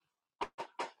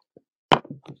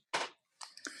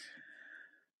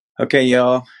Okay,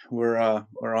 y'all, we're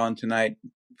on tonight,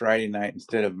 Friday night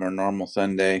instead of our normal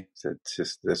Sunday. So it's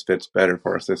just this fits better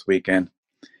for us this weekend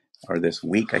or this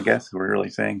week, I guess we're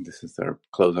really saying. This is our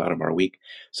closeout of our week.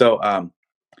 So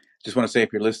just want to say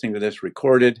if you're listening to this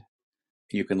recorded,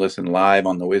 you can listen live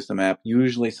on the Wisdom app,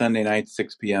 usually Sunday night,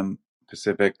 6 p.m.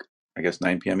 Pacific, I guess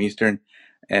 9 p.m. Eastern.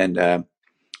 And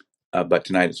but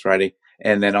tonight is Friday.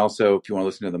 And then also, if you want to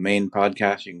listen to the main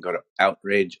podcast, you can go to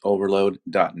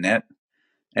outrageoverload.net.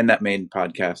 And that main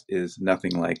podcast is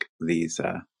nothing like these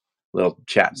little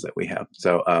chats that we have.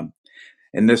 So,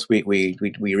 in this week, we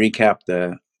recap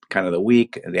the kind of the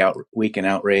week, week in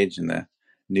outrage and the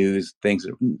news, things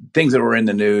that were in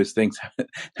the news, things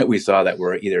that we saw that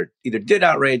were either did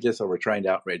outrage us or were trying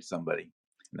to outrage somebody,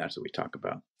 and that's what we talk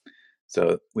about.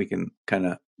 So we can kind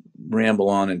of ramble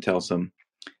on until some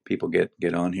people get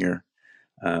on here,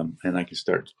 and I can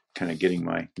start kind of getting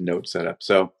my notes set up.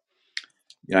 So,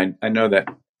 yeah, I know that.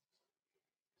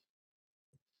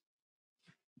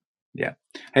 Yeah.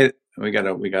 Hey, we got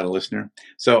a listener.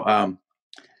 So, I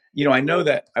know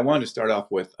that I wanted to start off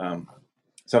with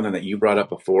something that you brought up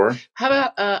before. How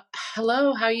about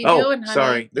hello, how you doing, honey?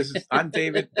 Sorry. I'm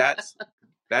David. That's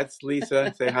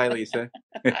Lisa. Say hi, Lisa.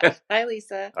 Hi,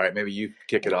 Lisa. All right, maybe you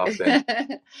kick it off then.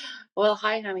 Well,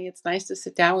 hi, honey. It's nice to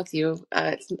sit down with you.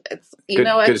 It's good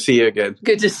to see you again.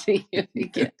 Good to see you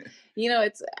again.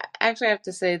 It's actually, I have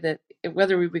to say that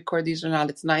whether we record these or not,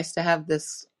 it's nice to have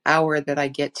this hour that I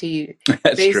get to you.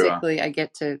 That's basically true, huh? I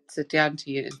get to sit down to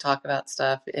you and talk about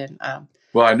stuff. And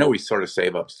well, I know we sort of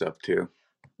save up stuff too.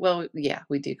 Well, yeah,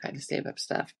 we do kind of save up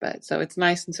stuff, but so it's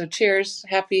nice. And so cheers.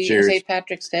 Happy St.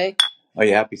 Patrick's Day. Oh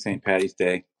yeah, happy St. Paddy's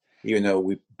Day. Even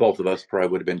though both of us probably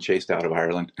would have been chased out of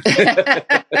Ireland.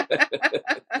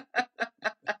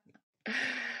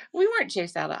 We weren't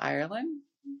chased out of Ireland.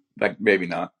 Like maybe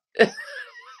not.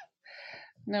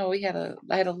 No, we had a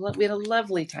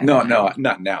lovely time. No,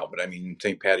 not now. But I mean,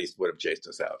 St. Paddy's would have chased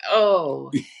us out.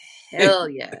 Oh, hell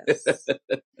yes,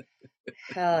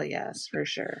 hell yes, for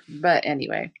sure. But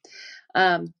anyway,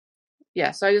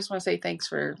 yeah. So I just want to say thanks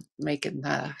for making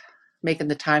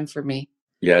the time for me.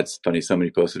 Yeah, it's funny.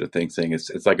 Somebody posted a thing saying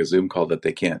it's like a Zoom call that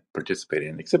they can't participate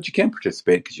in, except you can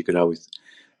participate because you could always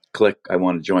click I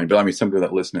want to join. But I mean, some people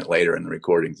that listen to it later in the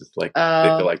recordings, it's like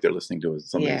they feel like they're listening to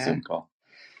somebody's Zoom call.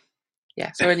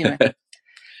 Yeah. So anyway,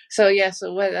 so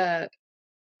what? So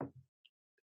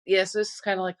this is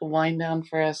kind of like a wind down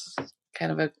for us.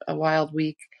 Kind of a wild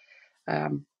week. I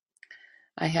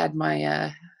had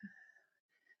my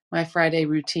my Friday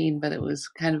routine, but it was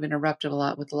kind of interrupted a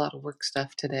lot with a lot of work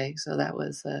stuff today. So that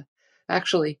was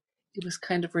actually, it was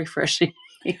kind of refreshing.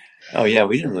 Oh yeah,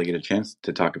 we didn't really get a chance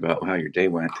to talk about how your day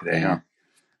went today, huh?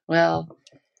 Well,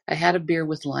 I had a beer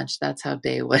with lunch. That's how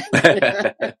day went.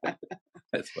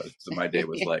 That's what my day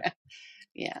was like.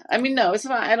 Yeah, I mean, no, it's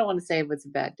not. I don't want to say it was a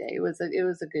bad day. It was a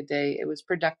good day. It was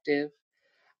productive.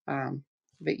 But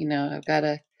I've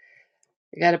got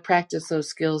to practice those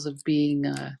skills of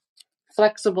being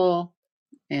flexible,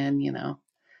 and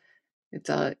it's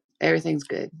everything's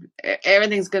good.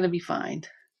 Everything's going to be fine.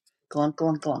 Glunk,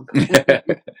 glunk, glunk.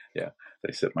 Yeah,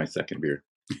 I sipped my second beer.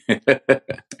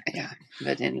 Yeah,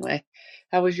 but anyway,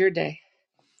 how was your day?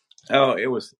 Oh, it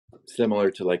was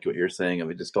similar to like what you're saying.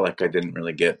 I just felt like I didn't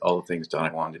really get all the things done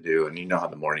I wanted to do. And you know how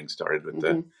the morning started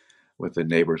with the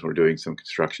neighbors were doing some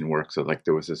construction work. So like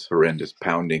there was this horrendous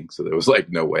pounding. So there was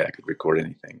like no way I could record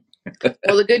anything.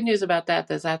 Well, the good news about that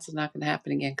is that's not going to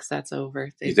happen again because that's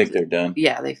over. You think they're done?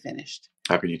 Yeah, they finished.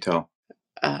 How can you tell?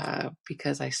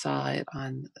 Because I saw it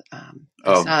on,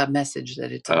 I saw a message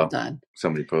that it's all done.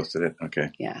 Somebody posted it.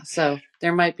 Okay. Yeah. So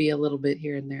there might be a little bit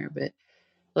here and there, but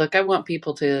look, I want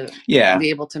people to be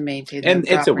able to maintain their property.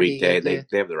 And it's a weekday. They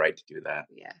have the right to do that.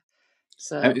 Yeah.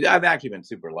 So I've actually been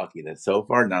super lucky that so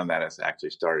far none of that has actually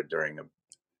started during a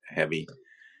heavy,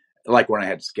 like when I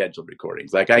had scheduled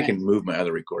recordings. Like I can move my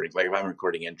other recordings. Like if I'm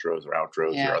recording intros or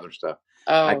outros or other stuff,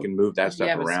 I can move that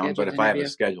stuff around. But if I have a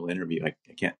scheduled interview, I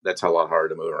can't. That's a lot harder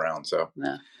to move around. So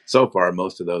far,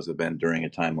 most of those have been during a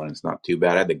time when it's not too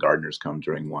bad. I had the gardeners come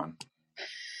during one.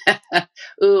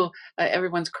 Ooh,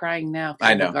 everyone's crying now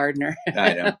for the gardener.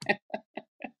 I know.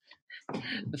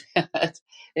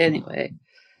 Anyway,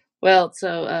 well,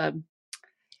 so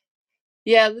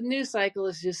the news cycle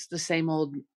is just the same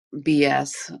old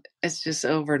BS. It's just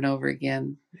over and over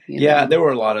again. There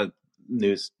were a lot of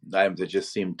news items that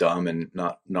just seemed dumb and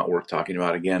not worth talking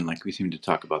about again. Like we seem to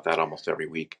talk about that almost every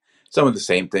week. Some of the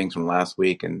same things from last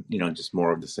week, and just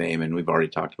more of the same. And we've already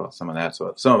talked about some of that.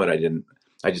 So some of it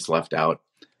I just left out.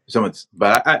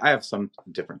 But I have some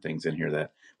different things in here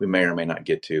that we may or may not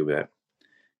get to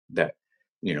that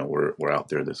we're out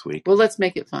there this week. Well, let's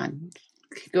make it fun.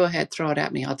 Go ahead, throw it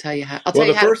at me. I'll tell you how. I'll Well, tell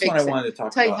you the how to first one I fix it. wanted to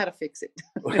talk Tell you how about. to fix it.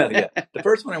 Well, yeah, the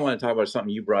first one I want to talk about is something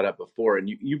you brought up before, and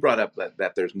you brought up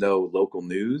that there's no local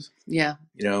news. Yeah.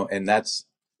 And that's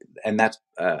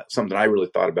something I really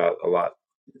thought about a lot.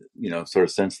 Sort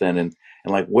of since then, and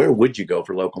like, where would you go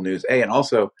for local news? And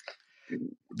also,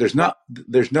 there's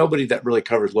nobody that really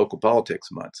covers local politics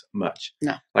much.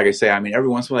 No. Like I say, I mean, every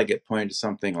once in a while I get pointed to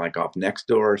something like off next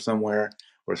door or somewhere,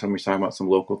 where somebody's talking about some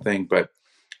local thing, but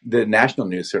the national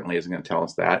news certainly isn't going to tell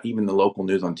us that. Even the local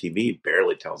news on TV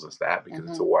barely tells us that, because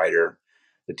it's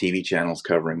the TV channels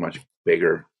covering much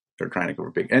bigger. They're trying to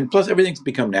cover big, and plus everything's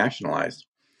become nationalized.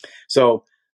 So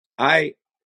I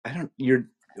don't, you're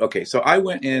okay. So I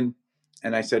went in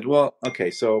and I said, well,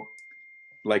 okay, so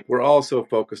like, we're all so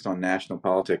focused on national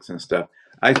politics and stuff.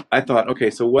 I thought, okay,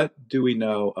 so what do we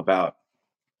know about,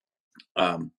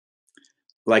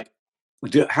 like,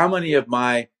 how many of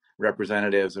my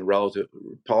representatives and relative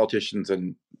politicians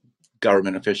and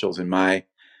government officials in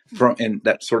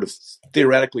that sort of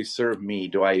theoretically serve me,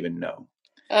 do I even know?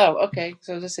 Oh, okay.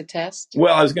 So is this a test?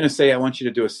 Well, I was going to say, I want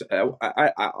you to do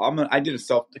I did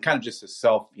kind of just a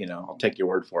self, I'll take your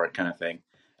word for it kind of thing.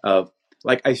 Of,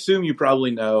 like, I assume you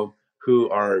probably know who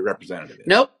our representative is.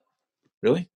 Nope.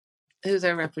 Really? Who's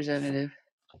our representative?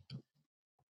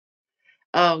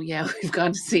 Oh yeah, we've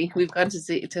gone to see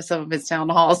to some of his town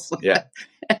halls. Yeah.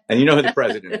 And you know who the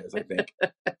president is, I think.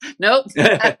 Nope.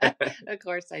 Of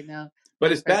course I know.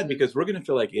 But it's bad because we're going to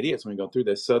feel like idiots when we go through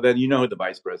this. So then you know who the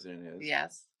vice president is.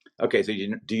 Yes. Okay, so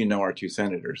do you know our two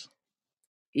senators?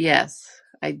 Yes,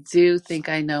 I do think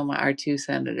I know our two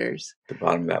senators. The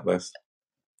bottom of that list.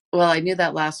 Well, I knew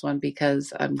that last one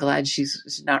because I'm glad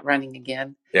she's not running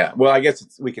again. Yeah. Well, I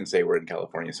guess we can say we're in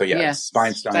California. So yeah, it's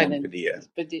Feinstein and Padilla.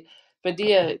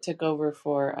 Padilla took over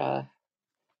for.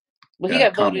 Well, he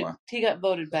got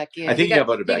voted back in. I think he got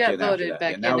voted back in after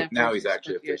that. Now he's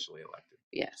actually officially elected.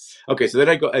 Yes. Okay, so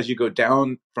then as you go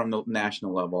down from the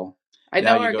national level. I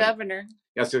know our governor.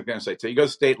 That's what I was going to say. So you go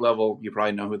state level, you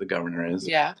probably know who the governor is.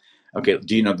 Yeah. Okay,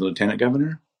 do you know the lieutenant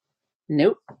governor?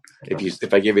 Nope.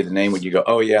 If I give you the name, would you go,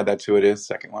 oh yeah, that's who it is?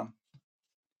 Second one?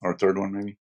 Or third one,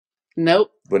 maybe?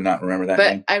 Nope. Would not remember that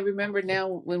name? But I remember now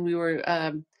when we were,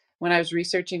 when I was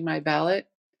researching my ballot,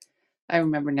 I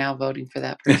remember now voting for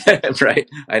that person. Right.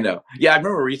 I know. Yeah, I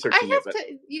remember researching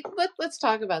it. Let's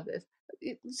talk about this.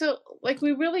 So, like,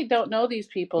 we really don't know these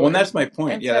people. Well, and that's my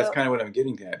point. Yeah, that's kind of what I'm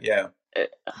getting at. Yeah.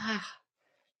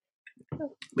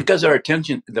 Because our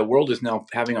attention, the world is now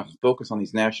having us focus on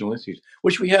these national issues,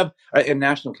 which we have, and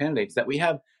national candidates that we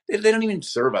have. They don't even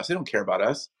serve us. They don't care about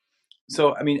us.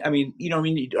 So, I mean,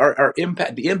 our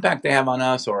impact, the impact they have on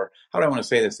us, or how do I want to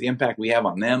say this? The impact we have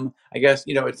on them, I guess,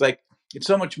 it's like, it's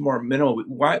so much more minimal.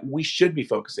 Why we should be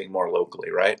focusing more locally,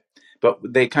 right? But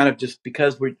they kind of, just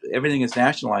because everything is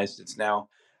nationalized, it's now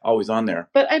always on there.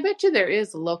 But I bet you there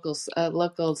is a local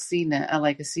CNET,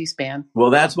 like a C-SPAN.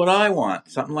 Well, that's what I want.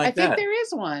 Something like that. I think there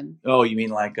is one. Oh, you mean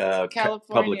like a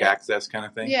public access kind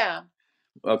of thing? Yeah.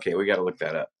 Okay, we got to look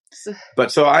that up.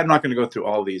 So I'm not going to go through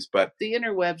all these, but the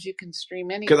interwebs, you can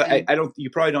stream anything. Because you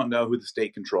probably don't know who the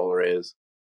state controller is.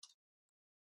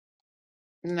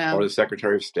 No. Or the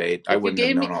Secretary of State. I wouldn't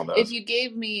have known all those. If you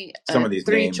gave me some of these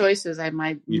three names, choices, I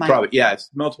might.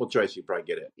 It's multiple choice. You probably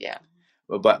get it. Yeah.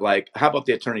 But like, how about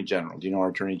the Attorney General? Do you know our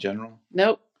Attorney General?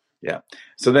 Nope. Yeah.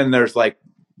 So then there's like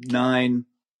there's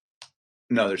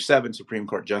 7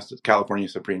 California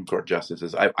Supreme Court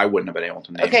justices. I wouldn't have been able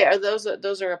to name. Okay, are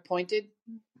those are appointed?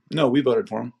 No, we voted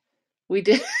for them. We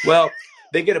did. Well,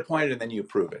 they get appointed and then you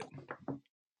approve it.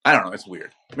 I don't know. It's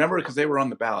weird. Remember, because they were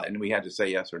on the ballot and we had to say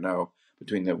yes or no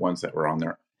between the ones that were on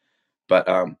there. But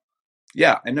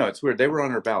yeah, I know it's weird. They were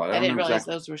on our ballot. I didn't realize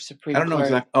those were Supreme Court. I don't know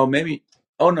exactly. Oh, maybe.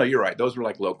 Oh no, you're right. Those were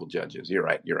like local judges. You're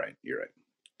right.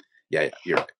 Yeah,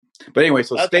 you're right. But anyway,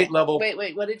 so state level.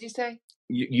 Wait. What did you say?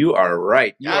 You are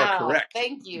right. You are correct.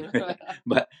 Thank you.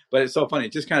 but it's so funny.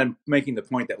 It's just kind of making the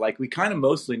point that, like, we kind of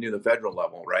mostly knew the federal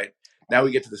level, right? Now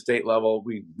we get to the state level,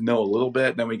 we know a little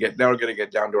bit. Then now we're going to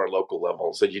get down to our local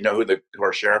level. So do you know who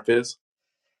our sheriff is?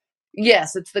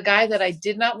 Yes, it's the guy that I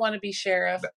did not want to be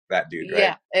sheriff. That dude,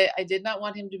 right? Yeah, I did not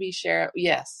want him to be sheriff.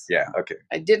 Yes. Yeah, okay.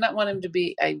 I did not want him to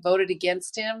be. I voted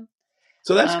against him.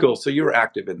 So that's cool. So you were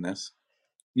active in this.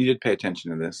 You did pay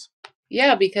attention to this.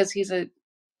 Yeah, because he's had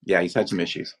some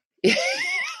issues.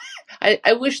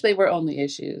 I wish they were only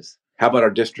issues. How about our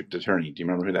district attorney? Do you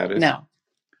remember who that is? No.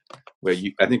 Well,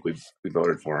 I think we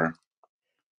voted for her.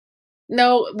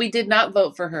 No, we did not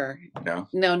vote for her. No?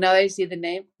 No, now that I see the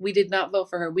name, we did not vote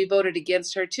for her. We voted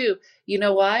against her, too. You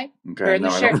know why? Okay, I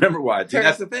don't remember why. See,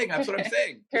 that's the thing. That's what I'm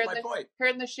saying. That's my point. Her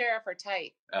and the sheriff are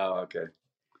tight. Oh, okay.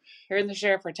 Her and the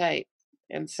sheriff are tight.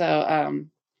 And so,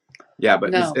 Yeah,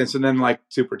 but no, and so then like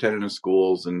superintendent of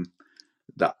schools and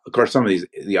of course some of these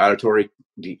the auditor.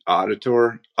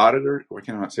 Why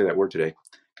can't I not say that word today?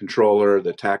 Controller,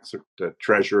 the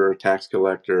treasurer, tax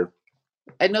collector.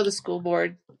 I know the school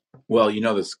board. Well,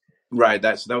 this, right?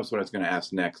 That was what I was going to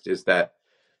ask next. Is that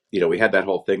we had that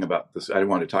whole thing about this. I didn't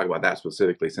want to talk about that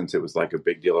specifically since it was like a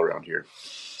big deal around here.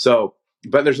 So,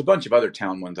 but there's a bunch of other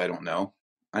town ones I don't know.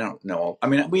 I don't know. I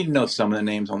mean, we know some of the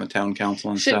names on the town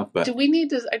council and stuff, but do we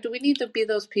need to be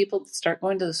those people that start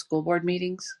going to the school board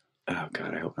meetings? Oh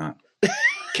God, I hope not.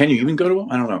 Can you even go to them?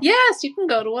 I don't know. Yes, you can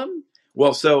go to them.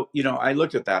 Well, so I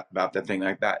looked at that about that thing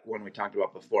like that one we talked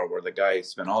about before, where the guy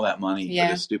spent all that money for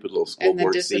this stupid little school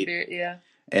board seat,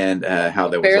 and how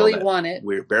there was barely all that, won it.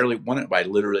 We barely won it by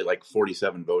literally like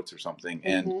 47 votes or something,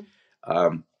 and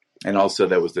also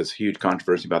there was this huge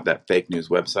controversy about that fake news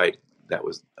website that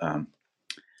was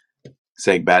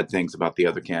saying bad things about the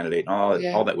other candidate, and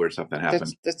all that weird stuff that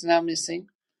happened. That's now missing.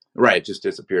 Right, it just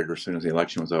disappeared as soon as the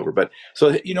election was over. But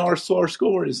so our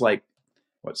school board is like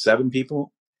what, 7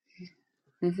 people?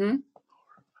 Mm-hmm.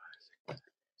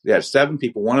 Yeah, 7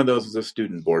 people. One of those is a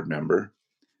student board member.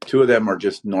 2 of them are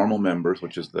just normal members,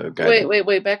 which is the guy.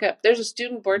 Wait, back up. There's a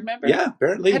student board member? Yeah,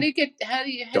 apparently. How do you get that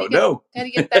gig?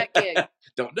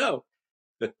 Don't know.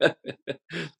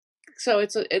 So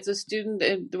it's a student,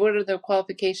 and what are the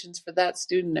qualifications for that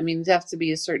student? I mean, it has to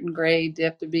be a certain grade. They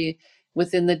have to be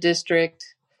within the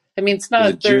district. I mean, it's not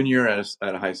a junior at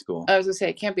a high school. I was gonna say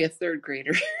it can't be a 3rd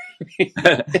grader.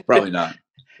 Probably not.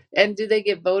 And do they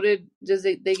get voted?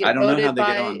 They get I don't voted know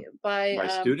how they get on. by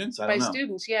students? I don't know.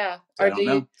 Students, yeah. I don't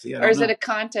know. Or is it a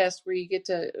contest where you get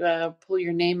to pull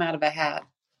your name out of a hat?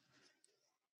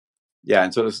 Yeah,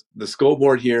 and so the school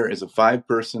board here is a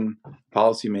 5-person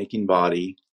policy-making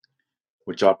body,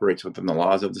 which operates within the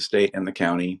laws of the state and the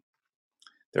county.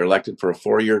 They're elected for a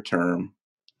 4-year term.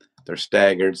 They're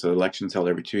staggered, so the election's held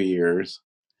every 2 years.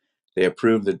 They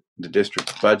approve the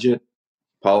district budget,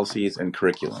 policies, and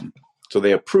curriculum. So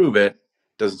they approve it.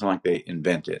 Doesn't sound like they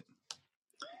invent it.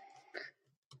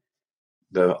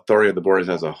 The authority of the board is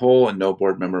as a whole, and no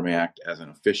board member may act as an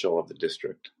official of the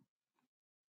district.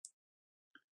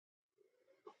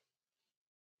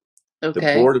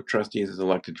 Okay. The board of trustees is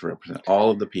elected to represent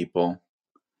all of the people.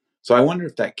 So I wonder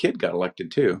if that kid got elected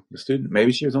too. The student,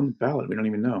 maybe she was on the ballot. We don't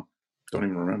even know. Don't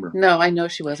even remember. No, I know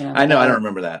she wasn't on the ballot. I don't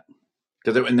remember that.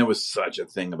 And there was such a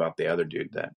thing about the other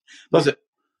dude that. Plus, it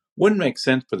wouldn't make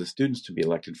sense for the students to be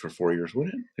elected for 4 years, would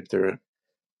it?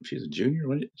 If she's a junior,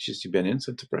 wouldn't it? She's been in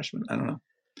since a freshman. I don't know.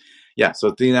 Yeah,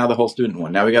 so now the whole student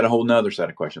one. Now we got a whole nother set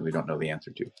of questions we don't know the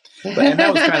answer to. And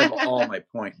that was kind of all my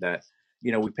point, that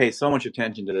we pay so much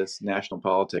attention to this national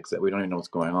politics that we don't even know what's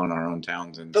going on in our own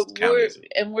towns and counties.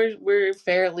 We're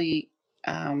fairly.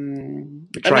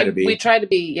 We try to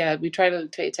be. Yeah, we try to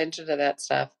pay attention to that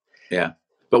stuff. Yeah,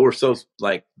 but we're so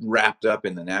wrapped up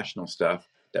in the national stuff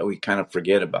that we kind of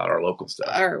forget about our local stuff.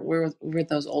 We're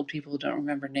those old people who don't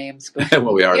remember names.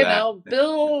 Well, we are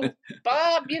Bill,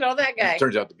 Bob, that guy. It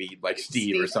turns out to be like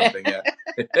Steve or something. Yeah,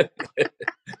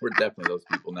 we're definitely those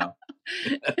people now.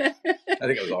 I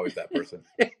think I was always that person.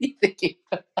 You think it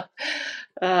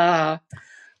was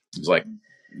like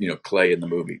Clay in the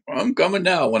movie. I'm coming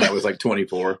now. When I was like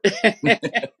 24,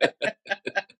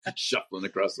 shuffling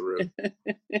across the room.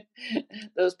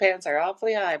 Those pants are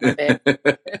awfully high, my babe.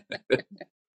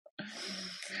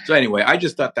 So anyway, I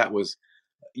just thought that was,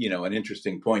 an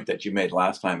interesting point that you made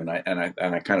last time, and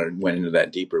I kind of went into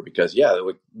that deeper because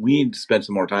we need to spend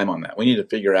some more time on that. We need to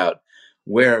figure out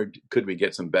where could we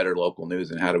get some better local news,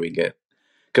 and how do we get?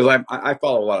 Because I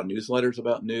follow a lot of newsletters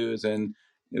about news and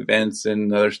events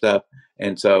and other stuff,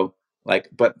 and so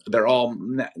but they're all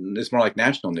it's more like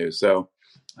national news. So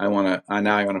I want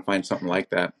to find something like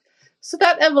that. So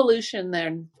that evolution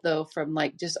there, though, from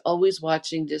just always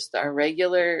watching just our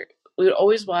regular, we would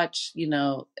always watch,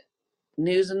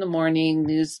 news in the morning,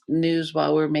 news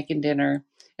while we were making dinner,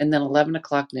 and then 11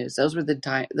 o'clock news. Those were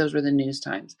the news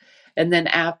times. And then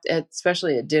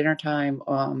especially at dinner time,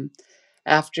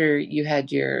 after you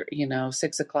had your,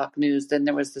 6 o'clock news, then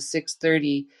there was the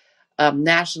 6:30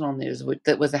 national news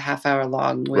that was a half hour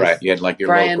long. With right. You had your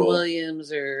Brian local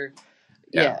Williams or.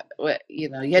 Yeah, you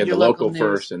had your local news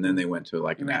first, and then they went to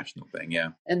a national thing. Yeah,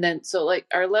 and then so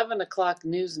our 11 o'clock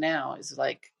news now is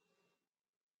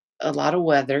a lot of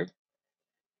weather.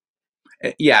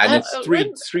 Yeah, and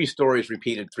it's three stories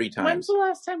repeated 3 times. When's the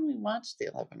last time we watched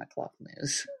the 11 o'clock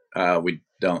news? We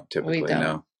don't typically.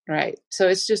 No. Right. So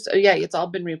it's just it's all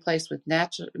been replaced with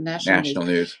national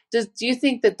news. Do you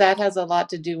think that has a lot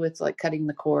to do with cutting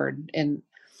the cord, and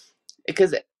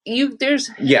because?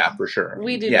 For sure.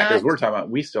 We do, because we're talking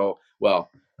about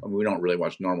I mean, we don't really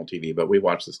watch normal TV, but we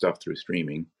watch the stuff through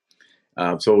streaming.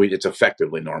 So it's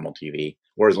effectively normal TV,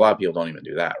 whereas a lot of people don't even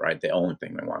do that, right? The only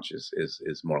thing they watch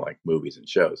is more like movies and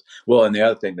shows. Well, and the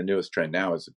other thing, the newest trend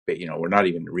now is, we're not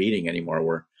even reading anymore.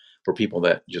 We're for people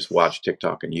that just watch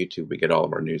TikTok and YouTube. We get all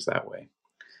of our news that way.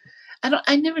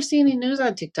 I never see any news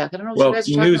on TikTok. I don't know what Well, you guys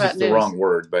are talking news about. is the wrong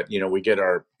word, but we get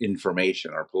our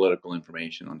information, our political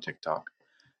information on TikTok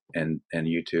and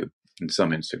YouTube and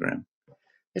some Instagram.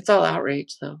 It's all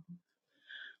outrage, though.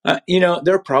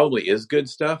 There probably is good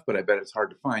stuff, but I bet it's hard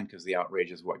to find because the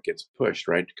outrage is what gets pushed,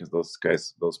 right? Because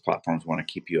those platforms want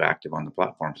to keep you active on the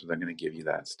platform, so they're going to give you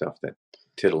that stuff that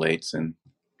titillates and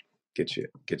gets you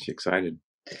excited.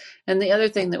 And the other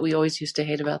thing that we always used to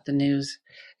hate about the news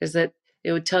is that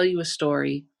it would tell you a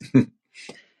story, but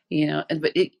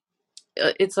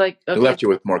it's like, okay, it left you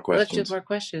with more questions. Left you with more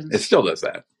questions. It still does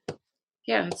that.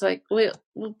 Yeah, it's like,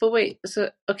 wait. So,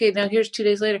 okay, now here's 2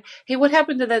 days later. Hey, what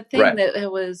happened to that thing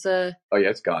that was? Oh yeah,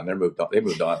 it's gone. They moved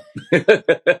on.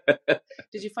 Did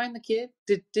you find the kid?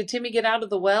 Did Timmy get out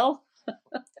of the well?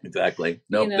 Exactly.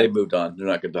 No, they moved on. They're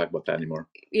not going to talk about that anymore.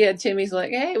 Yeah, Timmy's like,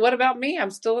 hey, what about me?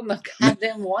 I'm still in the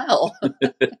goddamn well.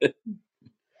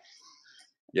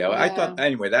 Yeah, I thought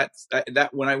anyway. That's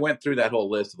that when I went through that whole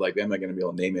list of like, am I going to be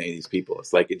able to name any of these people?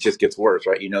 It's like it just gets worse,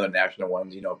 right? The national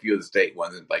ones, a few of the state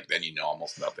ones, and like then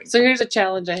almost nothing. So here's a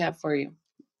challenge I have for you.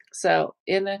 So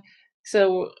again,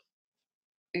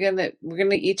 that we're going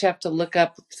to each have to look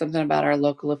up something about our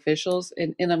local officials.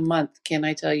 In a month, can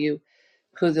I tell you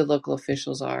who the local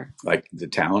officials are? Like the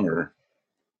town or?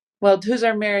 Well, who's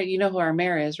our mayor? You know who our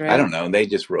mayor is, right? I don't know. They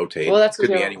just rotate. Well, that's could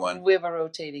be anyone. We have a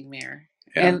rotating mayor.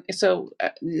 Yeah. And so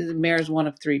the mayor is one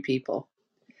of 3 people.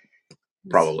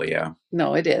 Probably, yeah.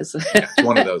 No, it is. Yeah, it's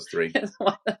one of those 3. It's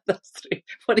one of those 3.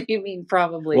 What do you mean,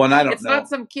 probably? Well, I don't know. It's not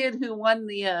some kid who won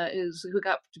who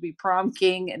got to be prom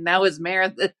king and now is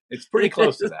mayor. It's pretty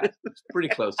close to that. It's pretty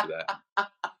close to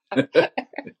that.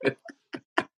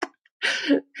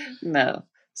 No.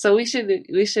 So we should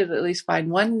at least find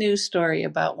one news story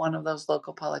about one of those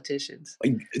local politicians.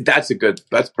 That's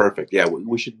perfect. Yeah,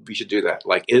 we should do that.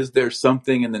 Like, is there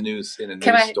something in the news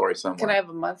story somewhere? Can I have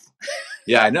a month?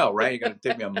 Yeah, I know, right? You're going to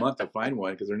take me a month to find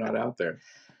one because they're not out there.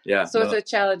 Yeah. So it's a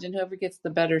challenge, and whoever gets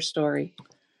the better story.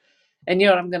 And you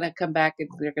know what? I'm going to come back and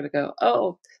they're going to go,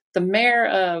 oh, the mayor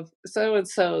of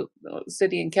so-and-so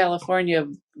city in California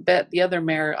bet the other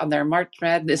mayor on their March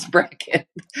Madness bracket.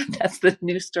 That's the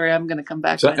news story I'm going to come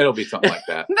back with. It'll be something like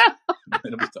that. No.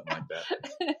 It'll be something like that.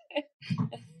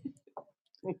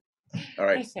 All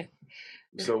right.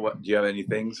 So what, do you have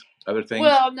other things?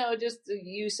 Well, no, just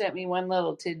you sent me one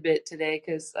little tidbit today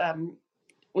because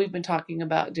we've been talking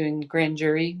about doing grand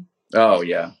jury. Oh,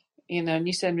 yeah. And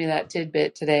you sent me that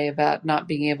tidbit today about not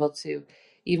being able to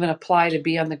even apply to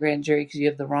be on the grand jury because you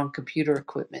have the wrong computer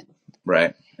equipment.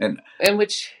 Right. And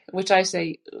which I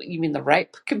say, you mean the right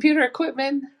computer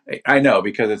equipment? I know,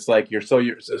 because it's like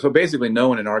so basically no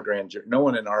one in our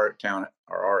town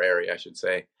or our area, I should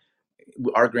say,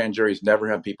 our grand juries never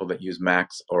have people that use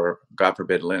Macs or, God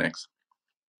forbid, Linux.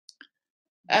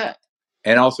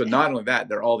 And also, not only that,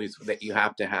 there are all these that you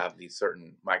have to have these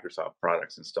certain Microsoft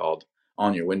products installed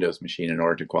on your Windows machine in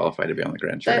order to qualify to be on the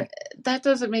grand jury. That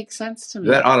doesn't make sense to me.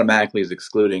 That automatically is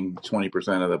excluding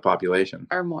 20% of the population.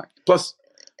 Or more. Plus,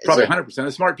 probably 100%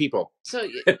 of smart people. So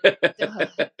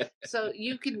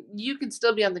you can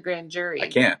still be on the grand jury. I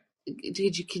can't.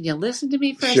 Can you listen to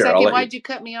me for a second? Why'd you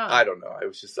cut me off? I don't know. I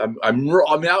was just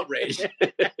I'm outraged.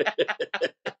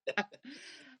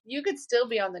 You could still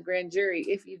be on the grand jury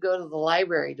if you go to the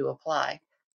library to apply.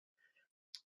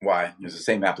 Why? It's the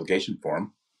same application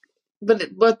form.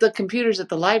 But the computers at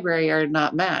the library are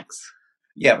not Macs.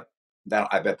 Yeah, but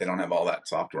I bet they don't have all that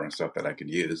software and stuff that I could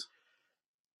use.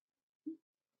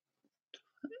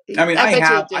 I mean,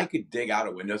 I could dig out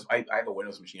a Windows. I have a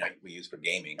Windows machine we use for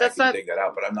gaming. I can dig that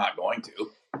out, but I'm not going to.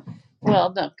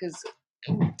 Well, no, because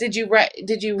did you write?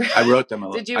 I wrote them.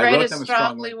 Did you write a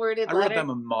strongly worded letter? I wrote them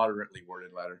a moderately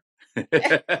worded letter.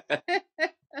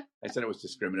 I said it was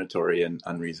discriminatory and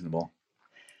unreasonable.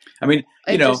 I mean,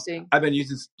 I've been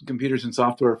using computers and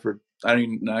software for I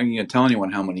don't even tell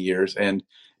anyone how many years, and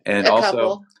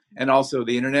also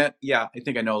the internet. Yeah, I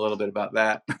think I know a little bit about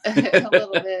that. A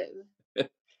little bit.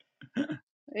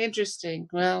 Interesting.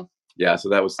 Well. Yeah, so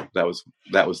that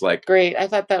was like great. I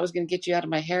thought that was going to get you out of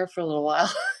my hair for a little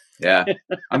while. Yeah,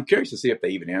 I'm curious to see if they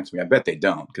even answer me. I bet they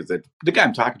don't, because the guy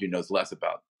I'm talking to knows less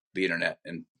about the internet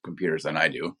and computers than I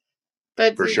do.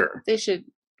 But for sure, they should.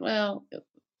 Well,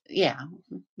 Yeah,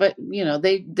 but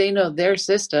they know their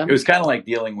system. It was kind of like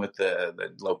dealing with the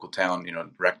local town,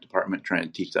 rec department trying to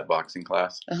teach that boxing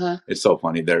class. It's so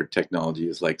funny. Their technology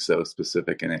is like so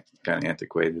specific and kind of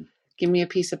antiquated. Give me a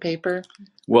piece of paper.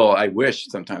 Well, I wish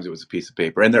sometimes it was a piece of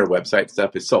paper. And their website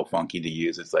stuff is so funky to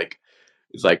use. It's like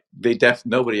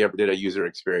nobody ever did a user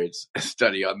experience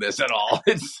study on this at all.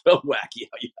 It's so wacky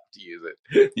how you have to use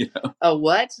it. A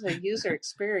what? A user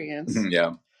experience?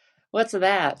 Yeah. What's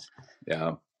that?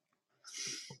 Yeah.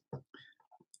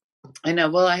 I know.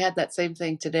 Well, I had that same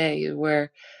thing today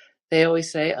where they always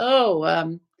say,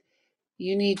 "Oh,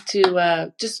 you need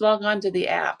to just log on to the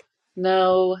app."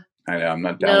 No. I know. I'm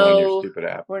not downloading your stupid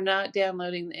app. We're not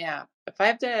downloading the app. If I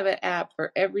have to have an app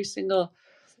for every single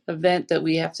event that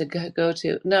we have to go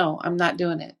to, no, I'm not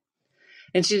doing it.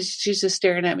 And she's just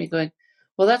staring at me going,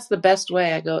 well, that's the best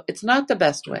way. I go, it's not the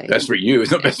best way. Best for you.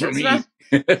 It's not best for me. And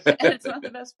it's not the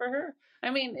best for her.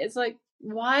 I mean, it's like,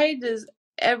 why does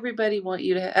everybody want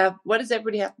you to have, what does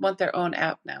everybody want their own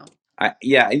app now?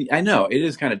 I know. It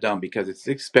is kind of dumb because it's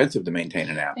expensive to maintain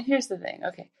an app. And here's the thing.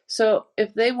 Okay. So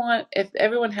if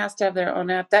everyone has to have their own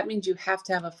app, that means you have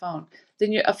to have a phone.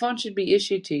 Then a phone should be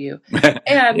issued to you.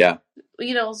 And, yeah.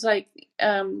 It's like,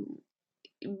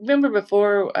 remember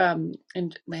before, and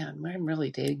man, I'm really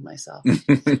dating myself.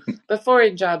 Before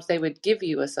in jobs, they would give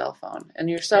you a cell phone, and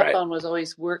your cell phone was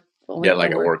always work. Yeah,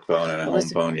 like a work phone and a home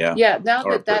phone. Yeah. Yeah. Now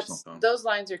those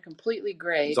lines are completely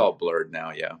gray. It's all blurred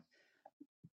now. Yeah.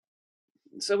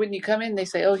 So when you come in, they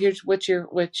say, "Oh, here's what's your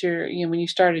when you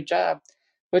start a job,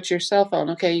 what's your cell phone?"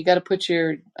 Okay, you got to put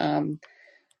your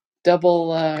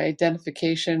double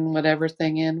identification whatever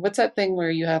thing in. What's that thing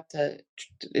where you have to?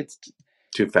 It's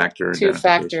two-factor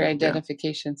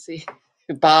identification. Yeah. See,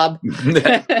 Bob.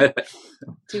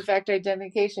 Two-factor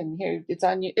identification. Here, it's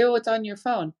on you. It's on your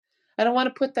phone. I don't want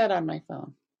to put that on my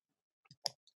phone.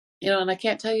 And I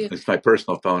can't tell you. It's my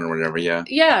personal phone or whatever. Yeah.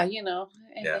 Yeah.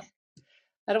 Yeah.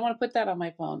 I don't want to put that on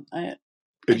my phone.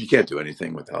 But you can't do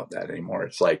anything without that anymore.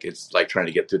 It's like trying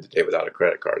to get through the day without a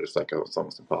credit card. It's like it's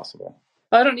almost impossible.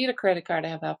 I don't need a credit card. I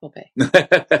have Apple Pay.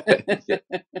 I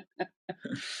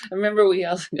remember we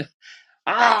also go,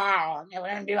 I'm never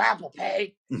going to do Apple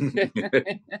Pay.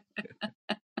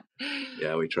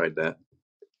 Yeah, we tried that.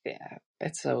 Yeah,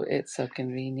 it's so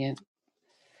convenient.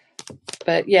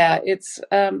 But yeah, it's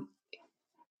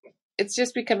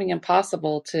just becoming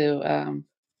impossible to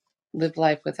live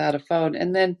life without a phone.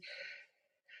 And then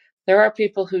there are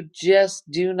people who just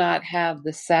do not have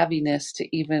the savviness to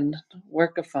even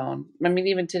work a phone. I mean,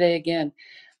 even today again,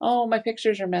 oh, my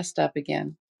pictures are messed up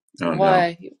again. Oh,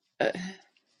 why? No.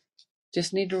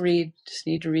 Just need to read.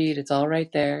 It's all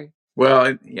right there.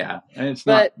 Well, yeah, and it's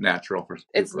not natural for people.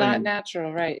 It's not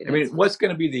natural, right? I mean, what's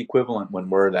going to be the equivalent when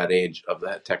we're that age of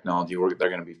that technology? We're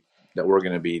going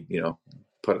to be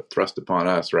thrust upon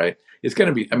us, right? It's going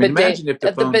to be. I mean, imagine if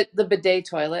the phone, the bidet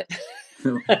toilet.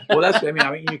 Well, that's. I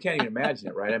mean, you can't even imagine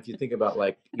it, right? If you think about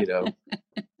the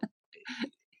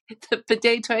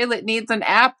bidet toilet needs an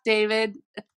app, David.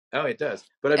 Oh, it does.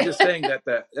 But I'm just saying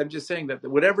that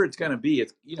whatever it's going to be,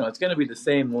 it's it's going to be the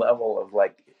same level of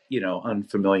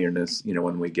unfamiliarness.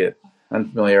 When we get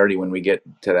unfamiliarity when we get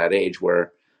to that age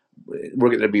where we're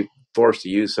going to be forced to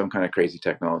use some kind of crazy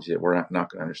technology that we're not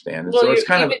going to understand. And well, so it's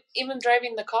kind even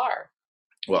driving the car.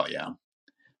 Well, yeah,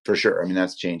 for sure. I mean,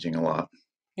 that's changing a lot.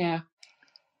 Yeah,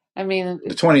 I mean,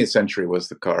 the 20th century was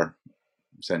the car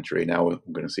century. Now we're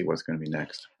going to see what's going to be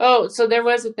next. Oh, so there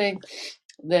was a thing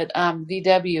that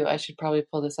VW, I should probably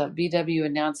pull this up. VW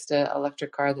announced an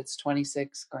electric car that's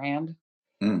 $26,000.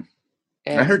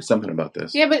 I heard something about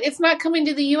this. Yeah, but it's not coming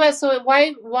to the U.S. So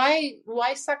why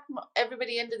suck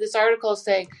everybody into this article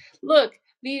saying, "Look,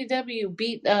 VW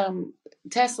beat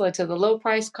Tesla to the low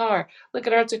price car. Look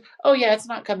at our." Oh yeah, it's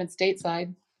not coming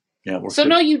stateside. Yeah.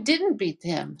 No, you didn't beat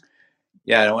him.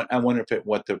 Yeah, I wonder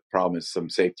what the problem is. Some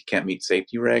safety can't meet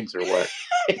safety regs or what?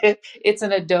 It's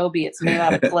an Adobe. It's made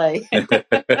out of clay.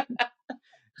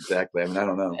 Exactly. I mean, I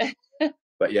don't know,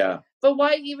 but yeah. But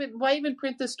why even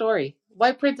print the story?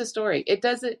 Why print the story? It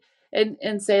doesn't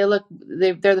and say, look,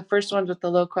 they're the first ones with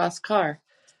the low cost car.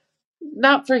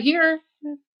 Not for here.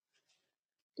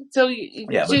 So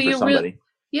but for somebody.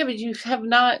 Yeah, but you have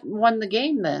not won the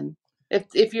game then.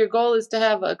 If your goal is to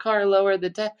have a car lower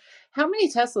the how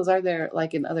many Teslas are there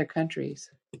like in other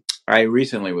countries? I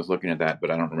recently was looking at that,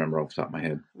 but I don't remember off the top of my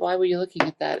head. Why were you looking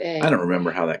at that? A. I don't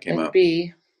remember how that came up.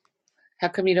 B. How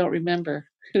come you don't remember?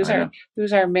 Who's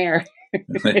our mayor?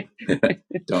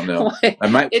 Don't know. I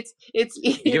might. It's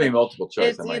you give me multiple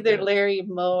choice. It's either Larry,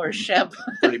 Moe, or Shemp.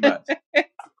 Pretty much. Okay.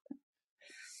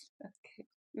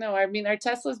 No, I mean, are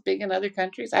Teslas big in other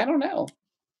countries? I don't know.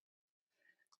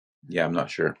 Yeah, I'm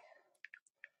not sure.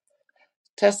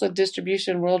 Tesla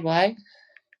distribution worldwide.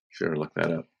 Sure, look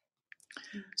that up.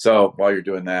 So while you're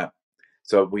doing that,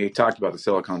 so we talked about the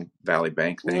Silicon Valley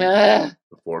Bank thing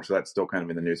before, so that's still kind of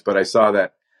in the news. But I saw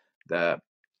that the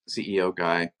CEO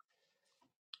guy.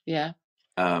 Yeah.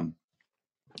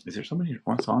 Is there somebody who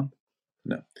wants on?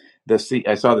 No. I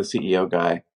saw the CEO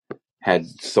guy had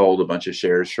sold a bunch of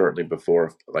shares shortly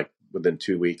before, like within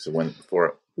 2 weeks of when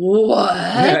before. What?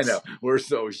 Yeah, I know. We're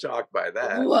so shocked by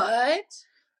that. What?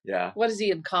 Yeah. What is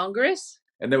he in Congress?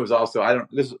 And there was also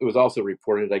it was also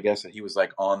reported, I guess, that he was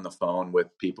like on the phone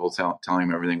with people telling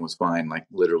him everything was fine, like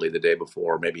literally the day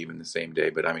before, maybe even the same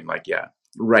day. But I mean, like, yeah,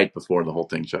 right before the whole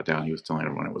thing shut down, he was telling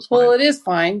everyone it was fine. Well, it is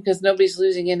fine because nobody's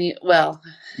losing any. Well,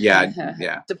 yeah,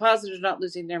 yeah. Depositors are not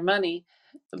losing their money,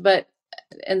 but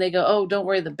and they go, oh, don't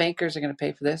worry, the bankers are going to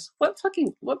pay for this. What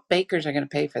bankers are going to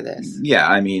pay for this? Yeah,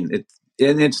 I mean,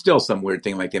 it's still some weird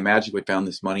thing. Like they magically found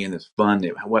this money in this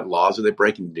fund. What laws are they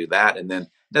breaking to do that? And then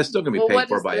that's still going to be paid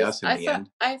for by us in the end.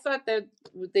 I thought that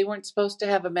they weren't supposed to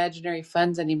have imaginary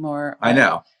funds anymore. I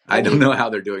know. I don't know how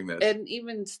they're doing this. And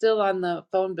even still on the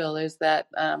phone bill is that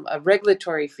a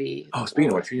regulatory fee. Oh,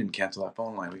 speaking of which, we didn't cancel that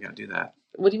phone line. We got to do that.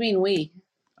 What do you mean we?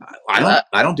 I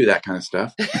don't do that kind of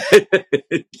stuff.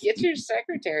 Get your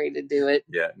secretary to do it.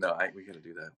 Yeah, no, we got to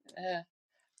do that.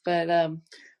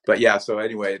 But yeah. So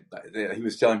anyway, he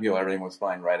was telling people everything was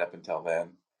fine right up until then.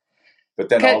 But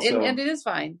then also, and it is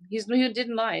fine. He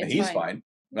didn't lie. He's fine.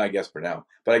 I guess for now.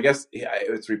 But I guess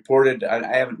it's reported.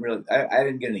 I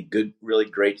didn't get any really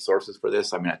great sources for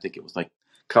this. I mean, I think it was like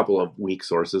a couple of weak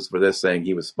sources for this, saying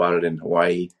he was spotted in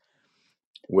Hawaii,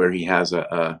 where he has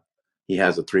a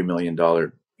 $3 million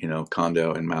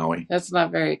condo in Maui. That's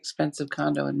not very expensive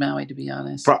condo in Maui, to be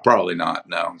honest. Probably not.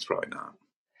 No, it's probably not.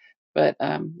 But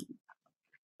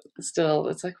still,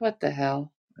 it's like, what the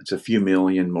hell? It's a few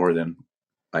million more than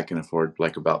I can afford,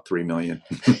 like about $3 million.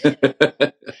 You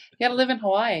gotta live in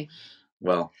Hawaii.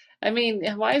 Well, I mean,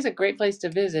 Hawaii is a great place to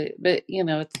visit, but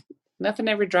nothing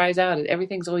ever dries out.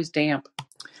 Everything's always damp.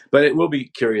 But it will be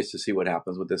curious to see what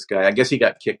happens with this guy. I guess he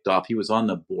got kicked off. He was on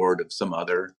the board of some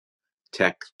other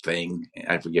tech thing.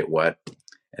 I forget what.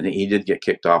 And he did get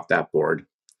kicked off that board.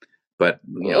 But,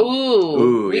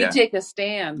 we take a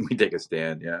stand. We take a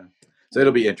stand, yeah. So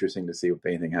it'll be interesting to see if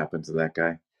anything happens to that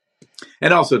guy.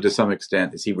 And also, to some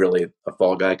extent, is he really a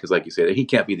fall guy? Because like you said, he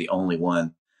can't be the only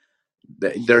one.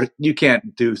 You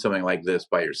can't do something like this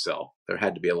by yourself. There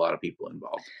had to be a lot of people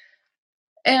involved.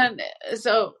 And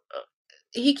so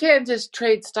he can't just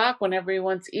trade stock whenever he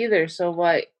wants either. So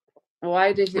why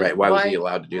did he? Right? Why was he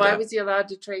allowed to do that? Why was he allowed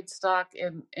to trade stock?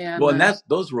 And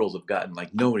those rules have gotten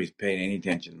like nobody's paying any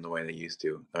attention the way they used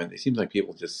to. I mean, it seems like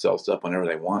people just sell stuff whenever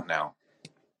they want now.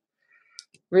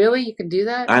 Really, you can do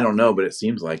that? I don't know, but it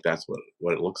seems like that's what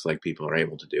it looks like people are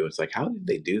able to do. It's like, how did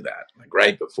they do that? Like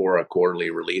right before a quarterly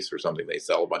release or something, they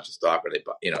sell a bunch of stock, or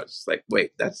it's just like,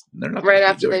 wait, they're not right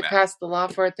after they pass the law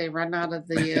for it. They run out of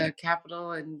the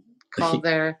Capitol and call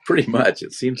their pretty much.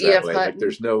 It seems that way. Like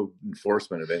there's no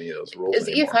enforcement of any of those rules. Is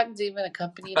E.F. Hutton's even a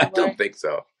company anymore? I don't think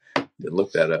so.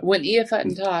 Look that up. When E.F.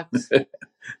 Hutton talks,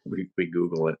 we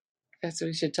Google it. That's what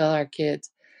we should tell our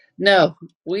kids. No,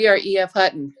 we are E.F.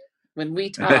 Hutton. When we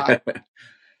talk,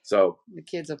 so the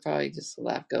kids will probably just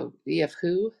laugh. Go, E.F.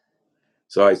 who?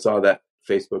 So I saw that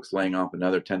Facebook's laying off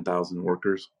another 10,000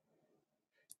 workers.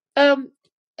 And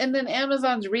then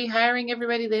Amazon's rehiring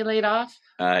everybody they laid off.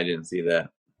 I didn't see that.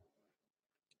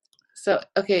 So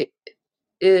okay,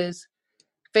 is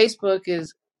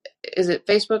it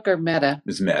Facebook or Meta?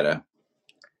 It's Meta.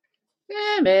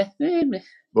 Meh.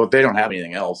 Well, they don't have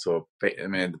anything else, so I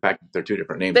mean, the fact that they're two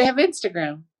different names. They have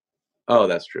Instagram. Oh,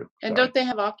 that's true. And don't they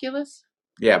have Oculus?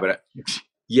 Yeah, but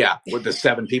with the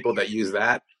 7 people that use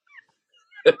that.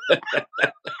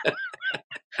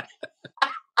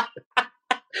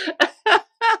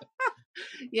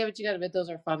 Yeah, but you got to admit those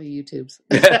are funny YouTubes.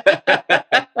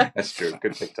 That's true.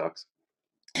 Good TikToks.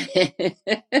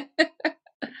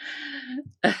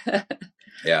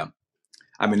 Yeah.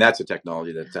 I mean, that's a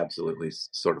technology that's absolutely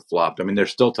sort of flopped. I mean, they're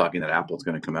still talking that Apple's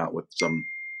going to come out with some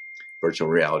virtual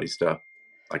reality stuff,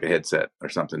 like a headset or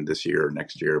something this year or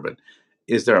next year. But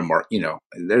is there a market?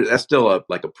 That's still a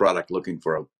product looking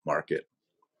for a market.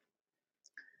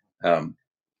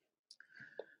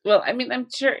 Well, I mean, I'm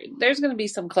sure there's going to be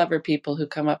some clever people who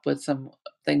come up with some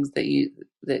things that you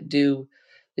do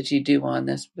on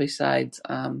this besides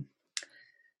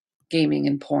gaming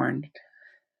and porn.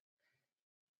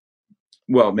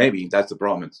 Well, maybe that's the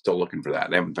problem. It's still looking for that.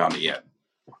 They haven't found it yet.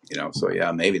 So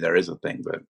yeah, maybe there is a thing,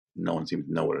 but no one seems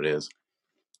to know what it is.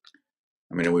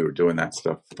 I mean, we were doing that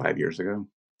stuff 5 years ago,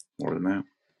 more than that.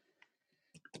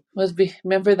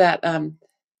 Remember that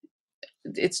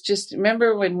it's just,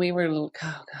 remember when we were little,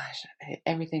 oh gosh,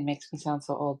 everything makes me sound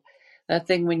so old. That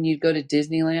thing when you'd go to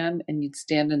Disneyland and you'd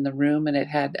stand in the room and it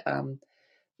had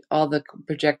all the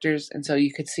projectors, and so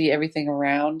you could see everything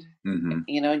around, and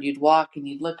you'd walk and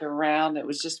you'd look around. It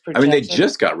was just I mean, they projection.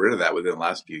 just got rid of that within the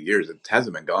last few years. It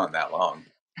hasn't been gone that long.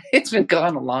 It's been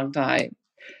gone a long time.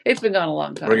 We're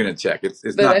going to check. It's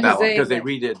But not I'm that long saying because they that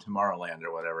redid Tomorrowland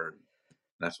or whatever.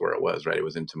 That's where it was, right? It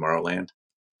was in Tomorrowland.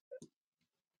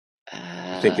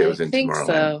 I think it was in think Tomorrowland.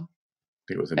 so. I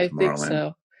think it was in I Tomorrowland. think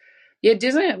so. Yeah,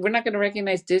 Disneyland. We're not going to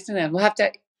recognize Disneyland. We'll have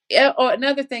to. Yeah, oh,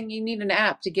 another thing, you need an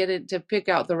app to get it to pick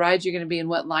out the rides you're going to be in,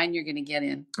 what line you're going to get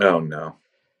in. Oh no.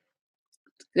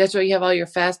 That's why you have all your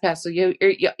fast pass. So you're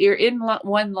in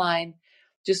one line,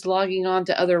 just logging on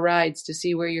to other rides to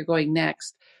see where you're going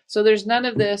next. So there's none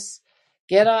of this.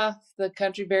 Get off the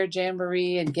Country Bear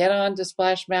Jamboree and get on to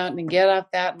Splash Mountain and get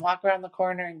off that and walk around the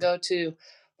corner and go to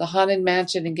the Haunted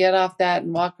Mansion and get off that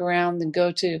and walk around and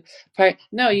go to.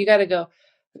 No, you got to go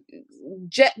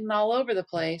jetting all over the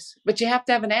place, but you have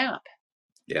to have an app.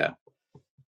 Yeah.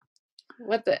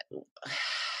 What the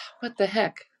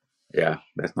heck? Yeah,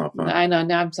 that's not fun. I know.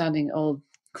 Now I'm sounding old,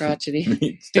 crotchety.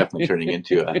 It's definitely turning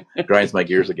into grinds my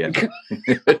gears again.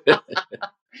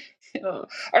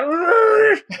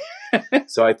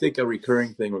 So I think a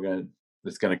recurring thing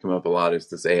that's gonna come up a lot is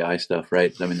this AI stuff,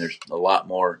 right? I mean, there's a lot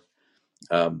more,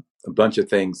 a bunch of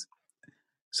things.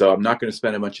 So I'm not going to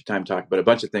spend a bunch of time talking, but a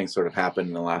bunch of things sort of happened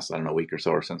in the last, I don't know, week or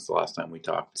so, or since the last time we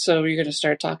talked. So you're going to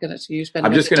start talking it. So you spend.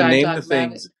 I'm just going to name the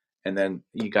things, and then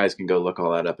you guys can go look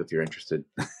all that up if you're interested.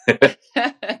 But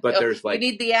there's like,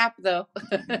 you need the app though.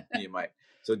 You might.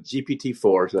 So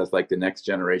GPT-4, so that's like the next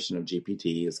generation of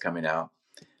GPT is coming out.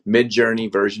 Midjourney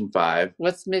version 5.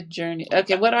 What's Midjourney?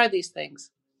 Okay, what are these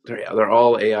things? They're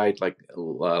all AI, like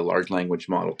large language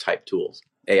model type tools.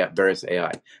 AI, various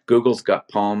AI. Google's got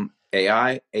Palm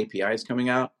AI APIs coming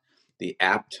out. The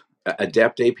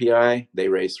Adept API, they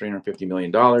raised $350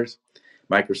 million.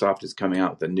 Microsoft is coming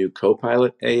out with a new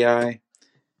Copilot AI.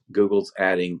 Google's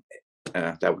adding,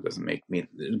 that doesn't make me,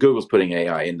 Google's putting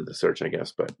AI into the search, I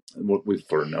guess, but we've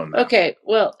sort of known that. Okay,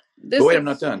 well, but wait, I'm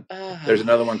not done. There's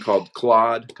another one called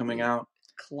Claude coming out.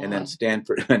 Claude. And then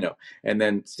Stanford, I know. And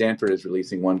then Stanford is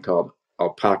releasing one called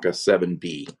Alpaca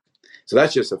 7B. So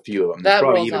that's just a few of them. There's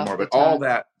probably even more, but all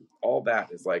that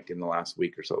is like in the last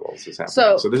week or so all this is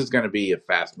happening. So this is going to be a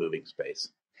fast moving space.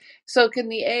 So can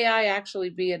the AI actually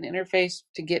be an interface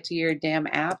to get to your damn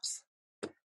apps?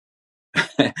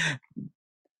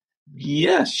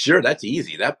 Yeah, sure. That's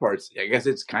easy. That part's, I guess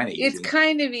it's kind of easy. It's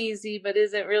kind of easy, but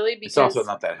is it really? Because it's also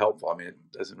not that helpful. I mean, it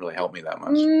doesn't really help me that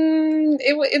much.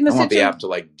 I want the app to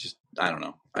like, just, I don't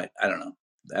know. I don't know.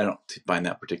 I don't find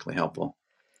that particularly helpful.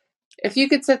 If you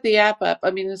could set the app up, I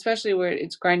mean, especially where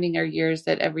it's grinding our gears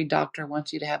that every doctor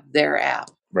wants you to have their app.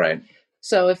 Right.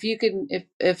 So if you can,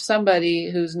 if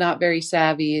somebody who's not very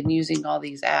savvy and using all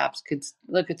these apps could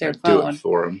look at their phone do it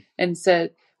for them and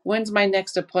said, "When's my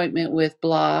next appointment with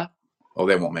blah?" Oh,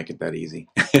 they won't make it that easy.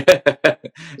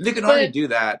 They can already do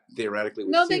that theoretically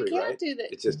with Siri, they can't right? do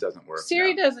that. It just doesn't work.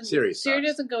 Siri doesn't. Siri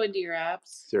doesn't go into your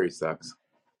apps. Siri sucks.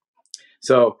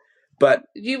 So, but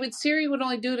Siri would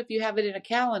only do it if you have it in a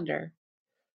calendar.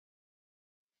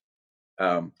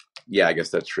 Yeah, I guess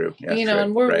that's true. Yeah,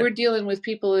 and we're dealing with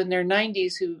people in their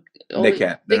 90s who they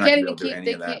can't even keep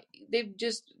any of that.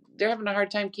 They're having a hard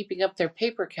time keeping up their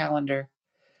paper calendar.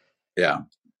 Yeah.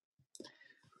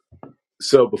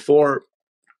 So before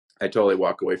I totally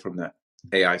walk away from that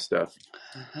AI stuff,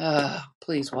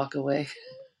 please walk away.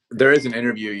 There is an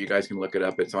interview, you guys can look it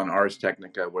up. It's on Ars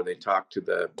Technica, where they talk to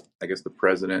the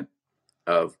president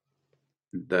of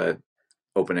the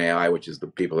OpenAI, which is the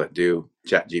people that do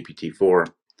ChatGPT-4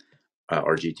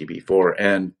 or GTP-4,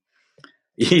 and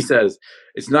he says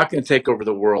it's not going to take over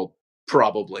the world.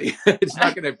 Probably, it's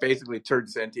not going to basically turn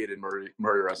sentient and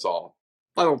murder us all.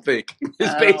 I don't think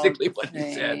is basically what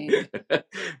he said.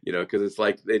 Because it's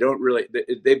like they don't really.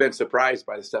 They've been surprised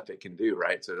by the stuff it can do,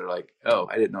 right? So they're like, "Oh,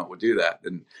 I didn't know it would do that,"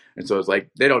 and so it's like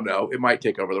they don't know. It might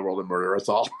take over the world and murder us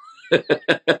all.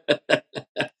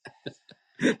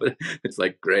 But it's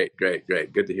like great, good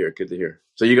to hear.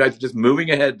 So you guys are just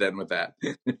moving ahead then with that.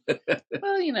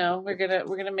 Well, we're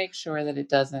gonna make sure that it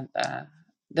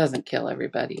doesn't kill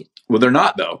everybody. Well, they're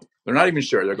not though. They're not even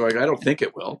sure. They're going, I don't think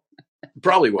it will.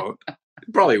 Probably won't.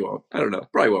 Probably won't. I don't know.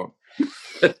 Probably won't.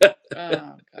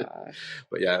 Oh gosh.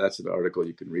 But yeah, that's an article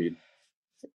you can read.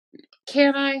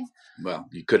 Can I? Well,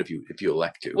 you could if you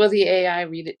elect to. Will the AI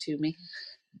read it to me?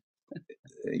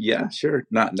 Yeah, sure.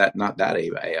 Not that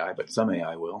AI, but some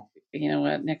AI will. You know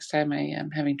what? Next time I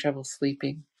am having trouble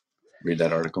sleeping, read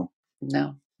that article.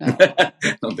 No, No.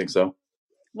 I don't think so.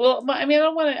 Well, I mean, I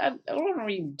don't want to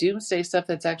read doomsday stuff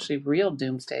that's actually real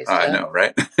doomsday I stuff. know,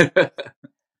 right?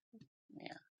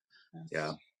 Yeah.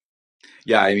 Yeah.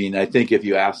 Yeah. I mean, I think if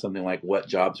you ask something like what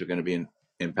jobs are going to be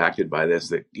impacted by this,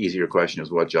 the easier question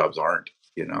is what jobs aren't,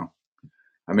 you know?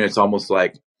 I mean, it's almost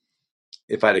like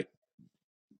if if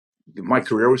my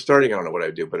career was starting, I don't know what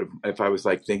I'd do, but if I was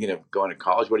like thinking of going to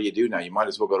college, what do you do now? You might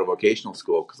as well go to vocational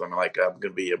school because I'm like, I'm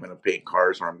going to paint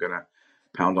cars or I'm going to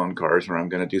pound on cars or I'm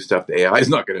going to do stuff the AI is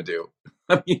not going to do.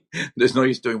 I mean, there's no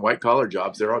use doing white collar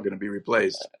jobs. They're all going to be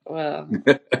replaced. Well,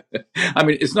 I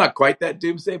mean, it's not quite that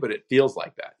doomsday, but it feels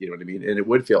like that. You know what I mean? And it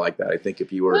would feel like that, I think,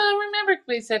 if you were. well, remember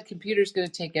we said computer's going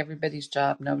to take everybody's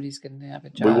job. Nobody's going to have a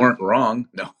job. We weren't wrong.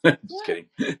 No, just kidding.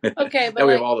 Okay, but now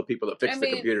we have like, all the people that fix the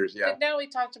computers. Yeah. But now we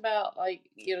talked about like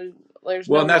there's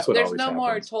Well, no and that's what there's always no more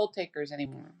happens. toll takers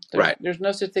anymore. Right. There's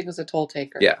no such thing as a toll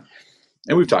taker. Yeah.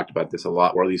 And we've talked about this a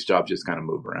lot, where these jobs just kind of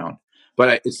move around.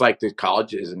 But it's like the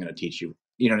college isn't going to teach you.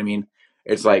 You know what I mean?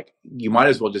 It's like you might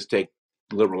as well just take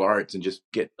liberal arts and just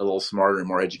get a little smarter and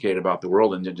more educated about the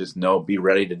world, and then just be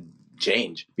ready to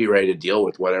change, be ready to deal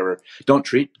with whatever. Don't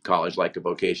treat college like a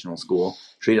vocational school.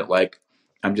 Treat it like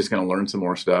I'm just going to learn some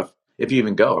more stuff. If you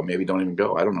even go, or maybe don't even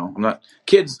go. I don't know. I'm not.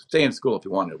 Kids, stay in school if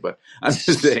you want to, but I'm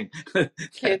just saying.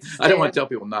 Kids, I don't want to tell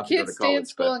people not to go to kids college. Stay in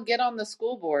school and get on the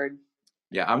school board.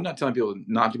 Yeah, I'm not telling people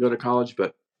not to go to college,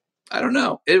 but I don't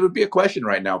know. It would be a question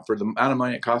right now for the amount of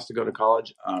money it costs to go to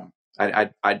college.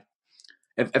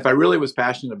 If I really was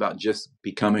passionate about just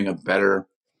becoming a better,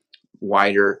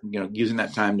 wider, using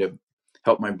that time to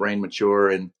help my brain mature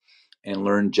and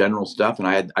learn general stuff,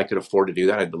 and I could afford to do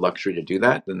that, I had the luxury to do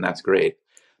that, then that's great.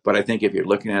 But I think if you're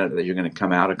looking at it that you're going to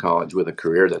come out of college with a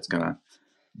career that's going to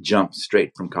jump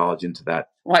straight from college into that.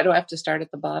 Why do I have to start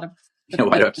at the bottom?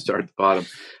 Why do I have to start at the bottom?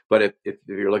 But if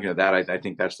you're looking at that, I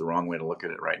think that's the wrong way to look at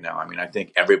it right now. I mean, I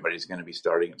think everybody's going to be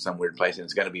starting at some weird place, and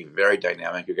it's going to be very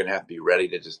dynamic. You're going to have to be ready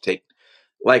to just take,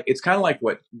 like, it's kind of like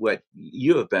what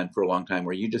you have been for a long time,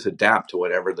 where you just adapt to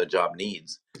whatever the job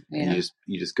needs, and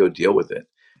you just go deal with it.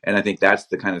 And I think that's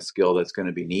the kind of skill that's going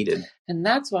to be needed. And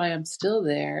that's why I'm still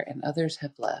there, and others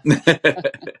have left.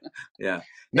 Yeah,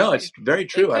 no, it's very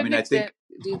true. I mean, I think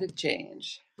do the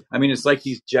change. I mean, it's like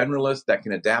these generalists that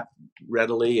can adapt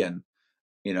readily, and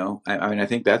I mean, I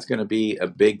think that's going to be a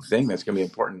big thing. That's going to be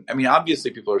important. I mean, obviously,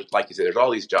 people are, like you say, there's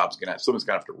all these jobs. Someone's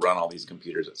going to have to run all these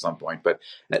computers at some point, but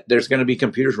there's going to be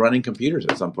computers running computers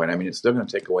at some point. I mean, it's still going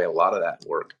to take away a lot of that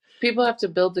work. People have to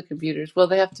build the computers. Well,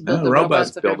 they have to build the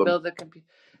robots that build the computer.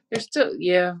 They're still,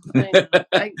 yeah.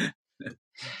 I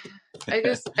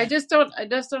just don't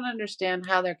understand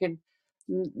how there can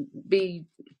be.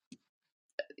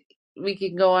 We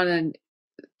can go on and,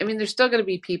 I mean, there's still going to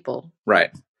be people, right?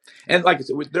 And like I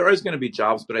said, there is going to be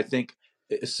jobs, but I think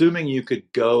assuming you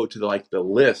could go to the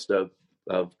list of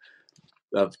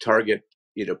target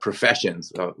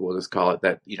professions, we'll just call it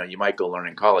that, you might go learn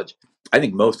in college. I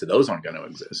think most of those aren't going to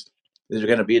exist. They're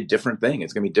going to be a different thing.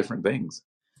 It's going to be different things,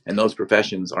 and those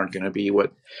professions aren't going to be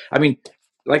what I mean.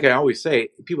 Like I always say,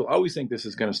 people always think this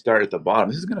is going to start at the bottom.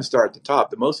 This is going to start at the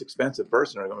top. The most expensive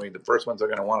person are going to be the first ones they're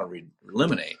going to want to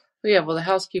eliminate. Yeah, well, the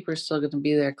housekeeper's still going to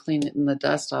be there cleaning the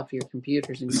dust off your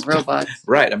computers and your robots.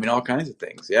 Right. I mean, all kinds of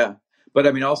things. Yeah. But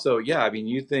I mean, also, yeah, I mean,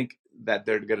 you think that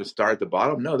they're going to start at the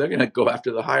bottom? No, they're going to go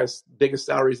after the highest, biggest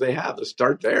salaries they have. They'll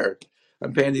start there.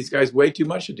 I'm paying these guys way too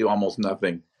much to do almost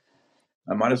nothing.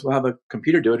 I might as well have a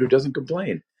computer do it who doesn't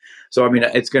complain. So, I mean,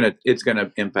 it's going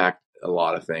to impact a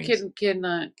lot of things.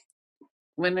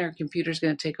 When are computers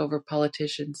going to take over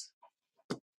politicians?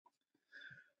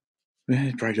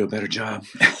 Probably do a better job.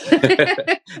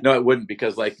 No, it wouldn't,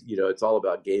 because it's all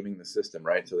about gaming the system,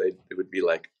 right? So it would be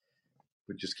like,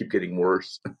 would just keep getting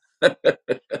worse.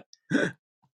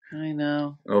 I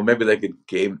know. Well, maybe they could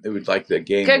game. It would like the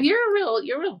game. God, you're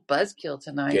a real buzzkill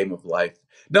tonight. Game of life.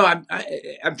 No,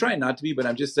 I'm trying not to be, but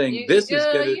I'm just saying this is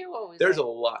good. There's a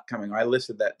lot coming. I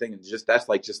listed that thing, and that's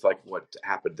just like what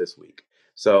happened this week.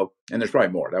 So, and there's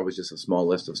probably more. That was just a small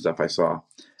list of stuff I saw.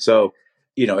 So,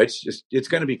 it's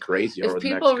going to be crazy over the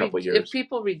next couple of years. If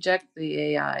people reject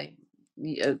the AI,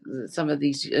 some of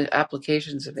these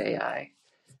applications of AI,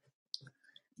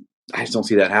 I just don't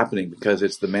see that happening, because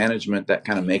it's the management that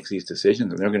kind of makes these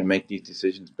decisions, and they're going to make these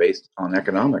decisions based on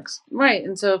economics. Right.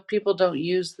 And so if people don't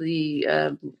use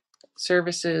the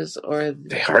services, or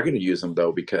they are going to use them,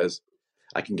 though, because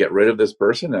I can get rid of this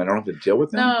person and I don't have to deal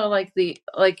with them. No, like the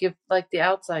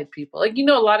outside people, a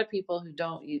lot of people who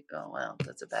don't use, oh, well,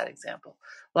 that's a bad example.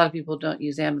 A lot of people don't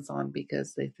use Amazon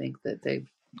because they think that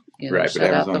Right, but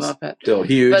shut out the Amazon's Muppet. still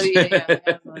huge. But yeah,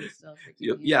 Amazon's still freaking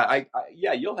huge.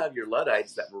 You'll have your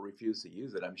Luddites that will refuse to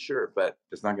use it, I'm sure, but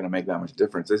it's not going to make that much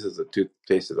difference. This is a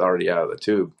toothpaste that's already out of the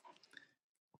tube,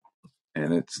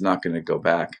 and it's not going to go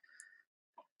back.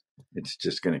 It's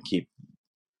just going to keep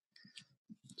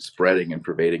spreading and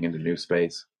pervading into new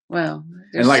space. Well,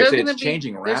 and like I say, it's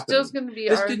changing rapidly. There's still going to be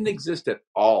this didn't exist at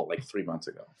all like 3 months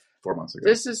ago, 4 months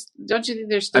ago. Don't you think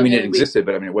there's still? I mean, it existed,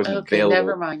 but it wasn't available.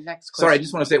 Never mind. Next question. Sorry, I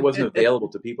just want to say it wasn't available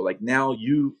to people. Like now,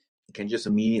 you can just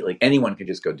immediately, anyone can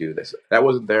just go do this. That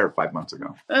wasn't there 5 months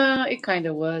ago. It kind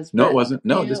of was. No, it wasn't.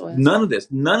 No, it was.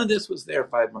 None of this was there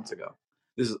 5 months ago.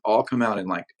 This has all come out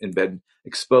and been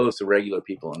exposed to regular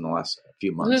people in the last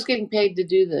few months. Who's getting paid to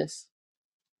do this?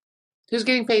 Who's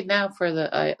getting paid now for the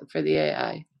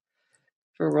AI,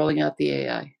 for rolling out the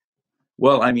AI?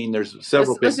 Well, I mean, there's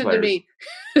several big listen players. To me.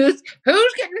 Who's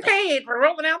getting paid for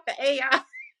rolling out the AI?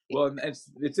 Well, it's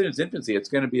in its infancy. It's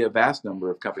going to be a vast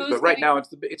number of companies, but right now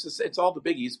it's all the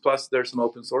biggies. Plus, there's some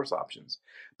open source options.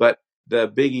 But the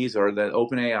biggies are the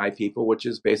OpenAI people, which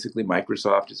is basically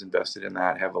Microsoft is invested in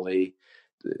that heavily.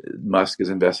 Musk is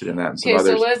invested in that, and some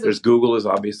others. There's Google is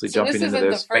obviously jumping into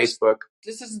this. Facebook.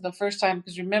 This isn't the first time,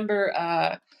 because remember,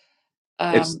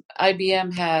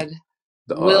 IBM had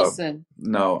Wilson.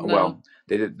 No, well,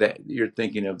 they did that. You're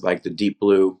thinking of like the Deep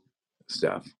Blue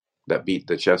stuff that beat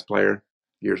the chess player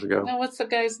years ago. No, what's the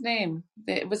guy's name?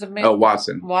 It was a man. Oh,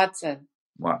 Watson.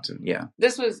 Yeah.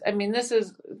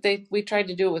 We tried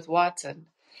to do it with Watson.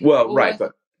 Well, right,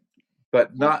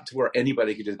 but not to where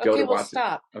anybody could just go to Watson. Okay,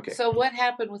 stop. Okay. So what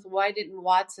happened with why didn't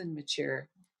Watson mature?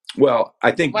 Well,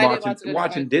 I think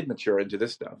Watson did mature into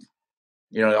this stuff.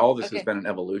 All this has been an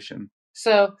evolution.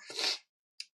 So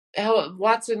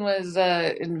Watson was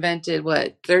invented,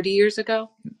 30 years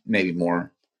ago? Maybe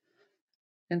more.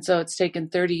 And so it's taken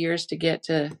 30 years to get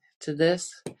to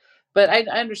this. But I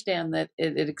understand that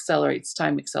it accelerates.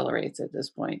 Time accelerates at this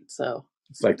point. So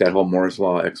it's like that whole Moore's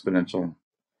Law exponential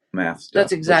math stuff.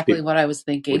 That's exactly what I was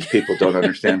thinking. Which people don't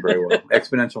understand very well.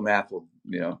 Exponential math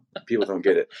people don't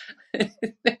get it.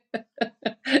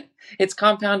 It's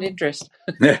compound interest.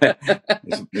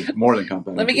 it's more than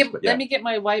compound interest. Let me get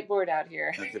my whiteboard out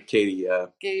here. That's Katie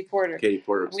Porter. I'm going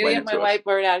to get my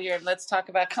whiteboard out here and let's talk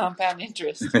about compound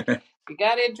interest. You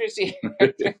got interest here.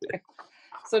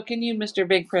 So can you, Mr.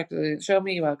 Big Prick, show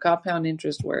me how compound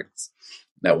interest works?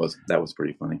 That was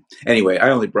pretty funny. Anyway, I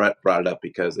only brought it up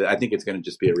because I think it's going to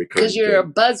just be a recurring. Because you're a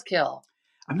buzzkill.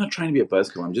 I'm not trying to be a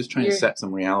buzzkill. I'm just trying to set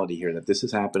some reality here that this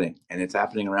is happening, and it's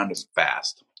happening around us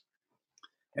fast.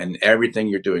 And everything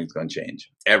you're doing is going to change.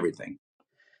 Everything.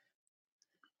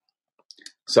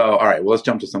 So, all right. Well, let's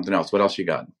jump to something else. What else you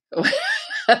got?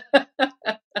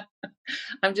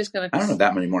 I'm just gonna. I don't know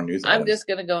that many more news. I'm just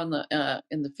gonna go in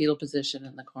the fetal position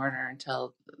in the corner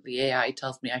until the AI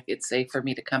tells me it's safe for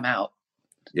me to come out.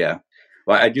 Yeah.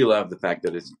 Well, I do love the fact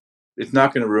that it's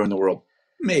not going to ruin the world.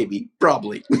 Maybe,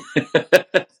 probably.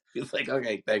 It's like,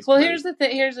 okay, thanks. Well, here's the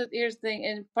thing. Here's the thing,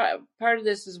 and part of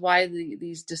this is why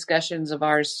these discussions of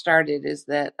ours started. Is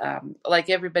that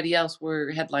like everybody else,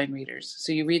 we're headline readers.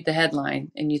 So you read the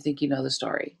headline and you think you know the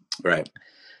story, right?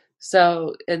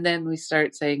 So, and then we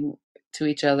start saying to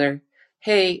each other,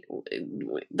 "Hey,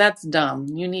 that's dumb.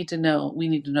 We need to know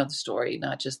the story,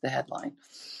 not just the headline."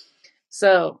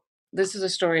 So this is a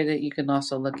story that you can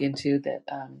also look into. That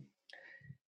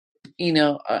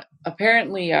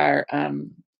apparently our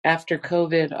after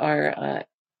COVID, our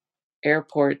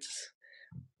airports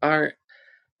are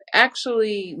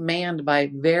actually manned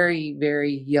by very,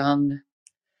 very young,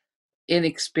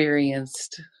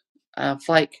 inexperienced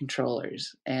flight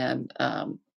controllers and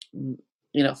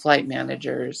flight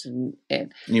managers and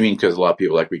you mean because a lot of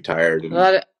people retired and a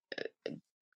lot of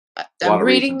I'm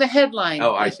reading the headline.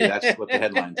 Oh, I see. That's what the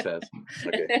headline says.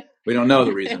 Okay, we don't know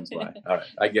the reasons why. All right,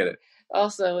 I get it.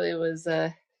 Also, it was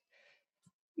so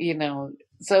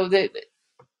that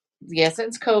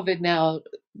since COVID now,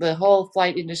 the whole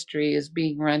flight industry is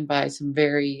being run by some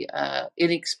very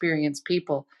inexperienced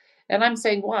people, and I'm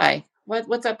saying why?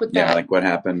 What's up with that? Yeah, like what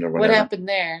happened or whatever. What happened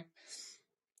there?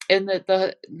 And that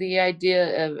the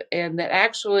idea of, and that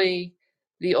actually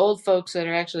the old folks that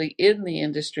are actually in the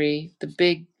industry, the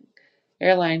big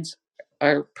airlines,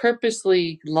 are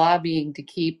purposely lobbying to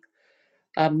keep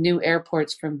new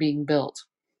airports from being built.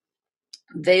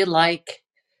 They like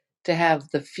to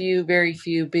have the very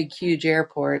few big, huge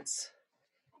airports,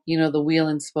 the wheel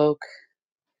and spoke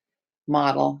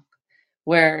model,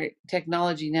 where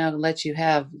technology now lets you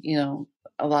have,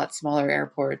 a lot smaller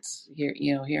airports here,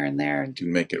 here and there, and to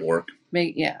make it work.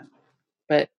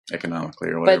 But economically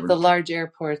or whatever. But the large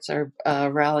airports are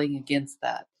rallying against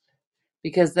that.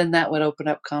 because then that would open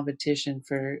up competition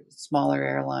for smaller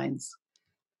airlines.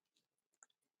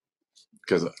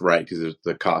 Because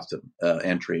the cost of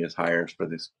entry is higher for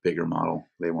this bigger model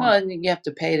they want. Well, and you have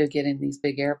to pay to get in these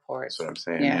big airports. That's what I'm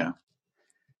saying. Yeah.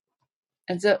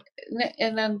 And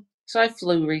so I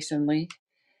flew recently,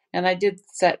 and I did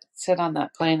sit on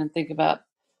that plane and think about.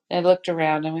 I looked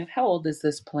around and I went, "How old is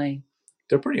this plane?"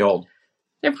 They're pretty old.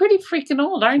 They're pretty freaking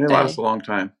old, aren't they? They last a long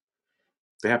time.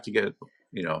 They have to get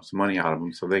some money out of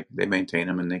them, so they maintain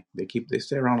them, and they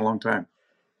stay around a long time.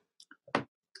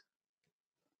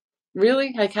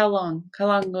 Really? Like how long? How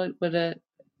long would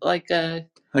like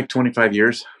 25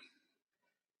 years?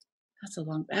 That's a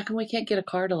long. How come we can't get a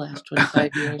car to last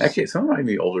 25 years? Actually, some might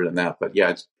be older than that, but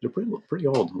yeah, they're pretty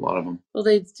old. A lot of them. Well,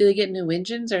 do they get new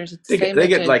engines, or is it the same? They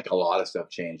get like a lot of stuff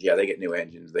changed. Yeah, they get new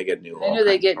engines. They get new. I know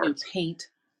they get new paint.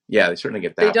 Yeah, they certainly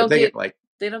get that.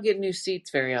 They don't get new seats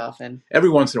very often. Every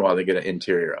once in a while, they get an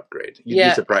interior upgrade. You'd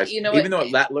be surprised. Even though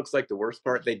that looks like the worst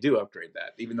part, they do upgrade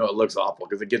that. Even though it looks awful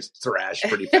because it gets thrashed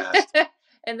pretty fast.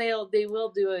 And they will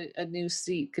do a new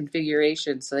seat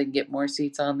configuration so they can get more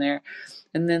seats on there.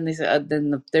 And then they said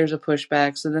there's a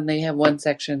pushback. So then they have one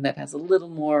section that has a little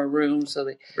more room. So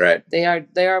they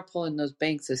are pulling those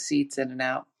banks of seats in and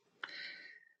out.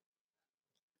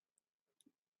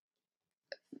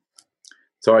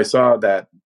 So I saw that.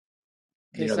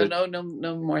 Okay, so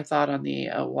no more thought on the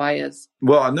why is.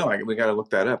 Well, no, we got to look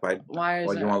that up. Why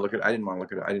is you want to look at? I didn't want to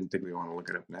look at it. I didn't think we want to look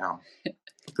it up now.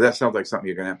 That sounds like something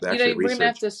you're going to have to actually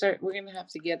research. We're going to have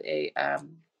to get a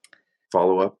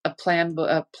follow up, a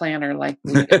planner like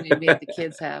we made the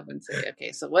kids have, and say,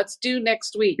 okay, so what's due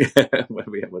next week? What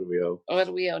do we owe? What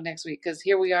do we owe next week? Because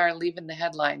here we are leaving the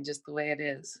headline just the way it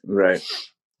is. Right.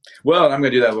 Well, I'm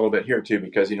going to do that a little bit here too,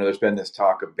 because there's been this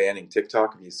talk of banning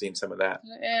TikTok. Have you seen some of that?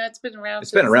 Yeah, it's been around. It's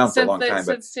been around for a long time,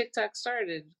 since TikTok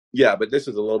started. Yeah, but this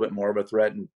is a little bit more of a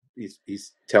threat, and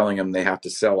he's telling them they have to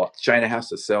sell. China has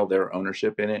to sell their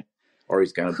ownership in it, or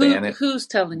he's going to ban it. Who's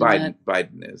telling Biden?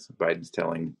 That? Biden is. Biden's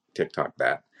telling TikTok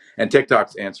that, and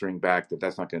TikTok's answering back that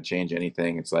that's not going to change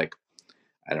anything. It's like,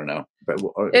 I don't know, but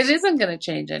it isn't going to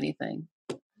change anything.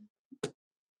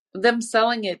 Them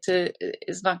selling it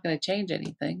is not going to change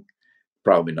anything.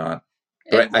 Probably not.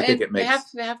 But I think it makes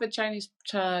half the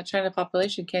China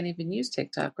population can't even use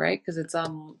TikTok, right? Because it's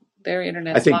on their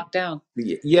internet's locked down.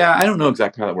 Yeah, I don't know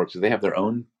exactly how that works. Do they have their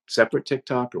own separate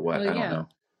TikTok or what? I don't know.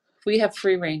 We have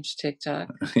free range TikTok.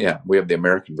 Yeah, we have the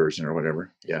American version or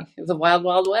whatever. Yeah, the Wild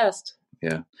Wild West.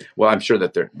 Yeah, well, I'm sure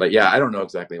that but yeah, I don't know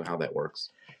exactly how that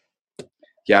works.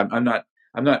 Yeah, I'm not.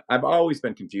 I've always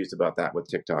been confused about that with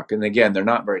TikTok. And again, they're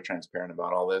not very transparent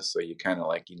about all this. So you kind of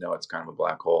it's kind of a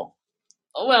black hole.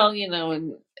 Well,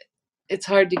 and it's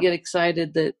hard to get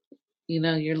excited that,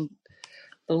 you're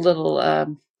the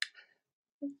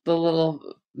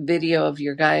little video of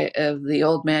the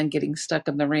old man getting stuck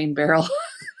in the rain barrel.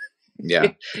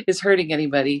 Yeah. is hurting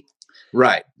anybody.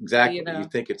 Right. Exactly. You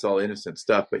think it's all innocent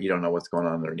stuff, but you don't know what's going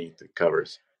on underneath the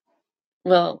covers.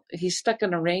 Well, he's stuck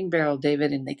in a rain barrel,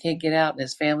 David, and they can't get out. And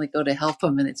his family go to help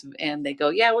him, and they go,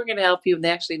 "Yeah, we're going to help you." And they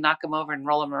actually knock him over and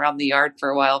roll him around the yard for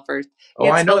a while first.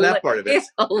 Oh, I know that part of it.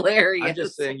 It's hilarious. I'm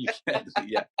just saying you can't.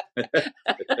 Yeah.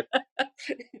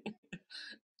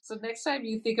 So next time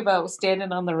you think about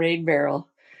standing on the rain barrel,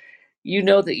 you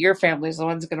know that your family's the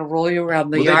one's going to roll you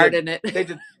around the yard in it.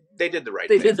 They did the right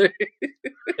thing.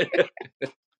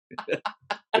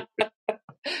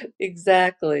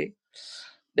 Exactly.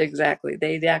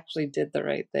 They actually did the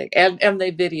right thing, and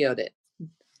they videoed it.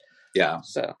 Yeah.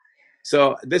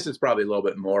 So this is probably a little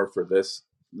bit more for this,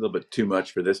 a little bit too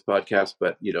much for this podcast,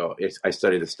 but I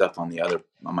study the stuff on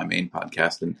my main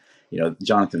podcast, and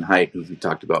Jonathan Haidt, who we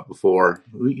talked about before,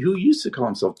 who used to call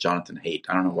himself Jonathan Haidt.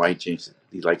 I don't know why he changed it.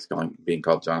 He likes being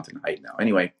called Jonathan Haidt now.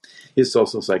 Anyway, he's a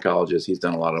social psychologist. He's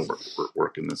done a lot of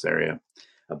work in this area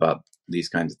about these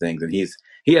kinds of things, and he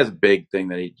has a big thing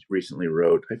that he recently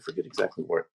wrote. I forget exactly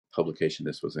what publication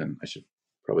this was in. I should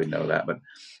probably know that, but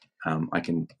I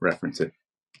can reference it.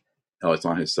 Oh, it's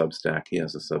on his Substack. He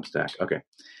has a Substack. Okay.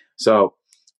 So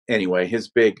anyway, his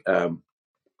big,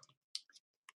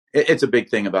 it's a big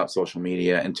thing about social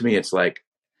media. And to me, it's like,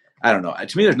 I don't know.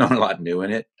 To me, there's not a lot new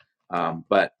in it.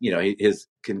 But it's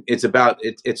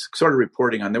sort of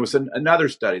reporting on, there was another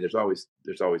study. There's always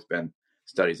been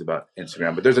studies about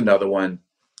Instagram, but there's another one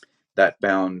that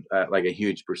found like a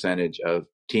huge percentage of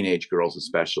teenage girls,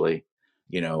 especially,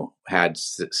 had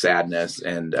sadness,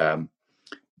 and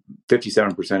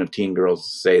 57% of teen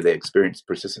girls say they experienced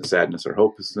persistent sadness or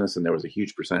hopelessness, and there was a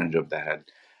huge percentage of that had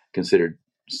considered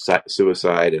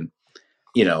suicide, and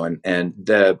and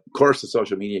the course the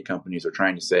social media companies are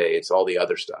trying to say it's all the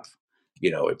other stuff,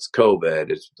 it's COVID,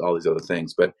 it's all these other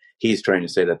things. But he's trying to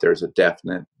say that there's a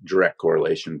definite direct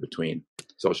correlation between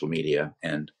social media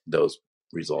and those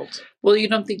results. Well, you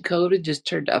don't think COVID just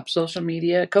turned up social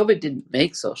media? COVID didn't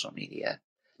make social media.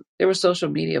 There was social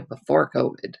media before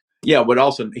COVID. Yeah, but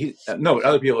also,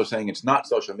 other people are saying it's not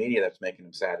social media that's making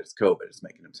him sad. It's COVID. It's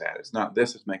making him sad. It's not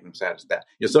this. It's making him sad. It's that.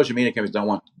 Social media companies don't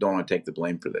want to take the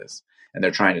blame for this, and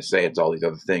they're trying to say it's all these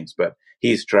other things. But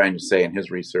he's trying to say in his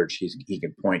research, he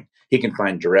can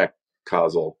find direct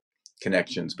causal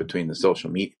connections between the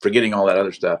social media, forgetting all that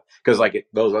other stuff, because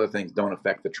those other things don't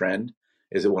affect the trend.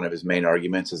 Is it one of his main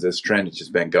arguments? Is this trend has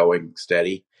just been going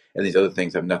steady, and these other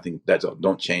things have nothing that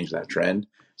don't change that trend.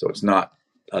 So it's not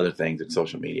other things at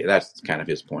social media. That's kind of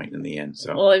his point in the end.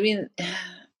 So, well, I mean,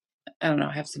 I don't know.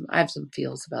 I have some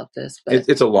feels about this, but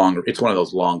it's one of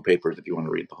those long papers if you want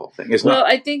to read the whole thing.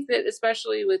 I think that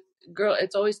especially with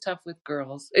it's always tough with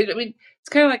girls. I mean, it's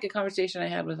kind of like a conversation I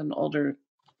had with an older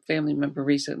family member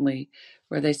recently,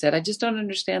 where they said, "I just don't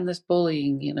understand this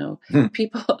bullying."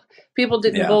 People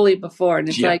didn't bully before, and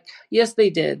it's like, yes, they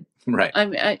did. Right.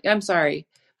 I'm sorry.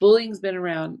 Bullying's been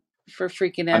around for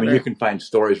freaking ever. I mean, you can find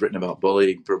stories written about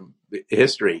bullying from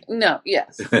history. No,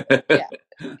 yes. Yeah.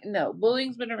 No,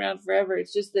 bullying's been around forever.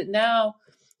 It's just that now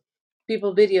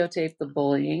people videotape the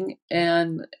bullying,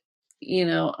 and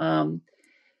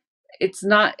it's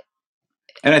not.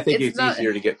 And I think it's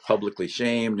easier to get publicly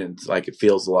shamed, and it's like it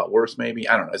feels a lot worse. Maybe,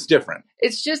 I don't know. It's different.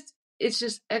 It's just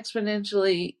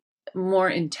exponentially more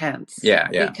intense. Yeah.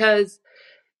 Because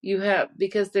you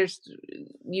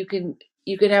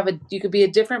could be a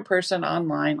different person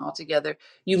online altogether.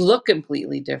 You look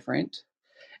completely different,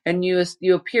 and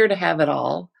you appear to have it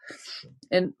all,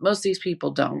 and most of these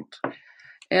people don't.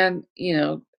 And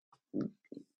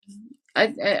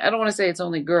I don't want to say it's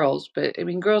only girls, but I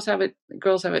mean girls have it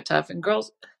tough, and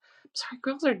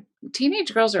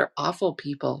teenage girls are awful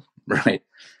people. Right.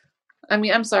 I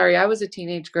mean, I'm sorry, I was a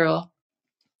teenage girl.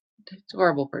 It's a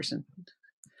horrible person.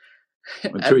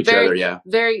 To each other, yeah.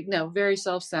 Very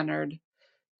self-centered,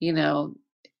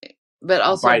 but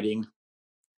also fighting.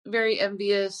 Very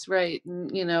envious, right?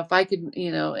 And, if I could,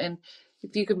 and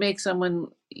if you could make someone,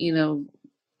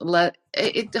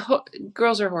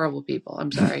 girls are horrible people.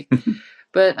 I'm sorry.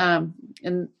 But,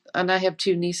 and I have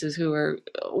two nieces who are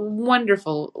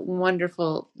wonderful,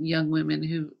 wonderful young women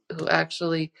who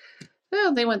actually,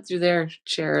 well, they went through their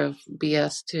share of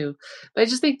BS too. But I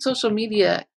just think social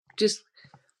media just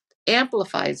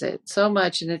amplifies it so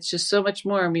much, and it's just so much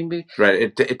more. I mean,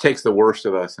 right. It takes the worst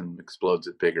of us and explodes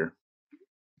it bigger.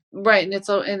 Right, and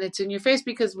it's in your face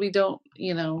because we don't,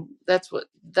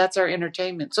 that's our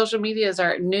entertainment. Social media is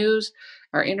our news,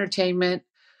 our entertainment,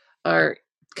 our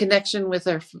connection with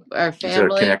our family. It's our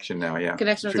connection now, yeah.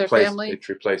 Connection with our family. It's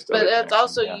replaced. But it's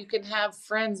also you can have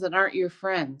friends that aren't your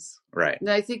friends. Right. And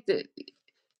I think that.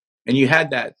 And you had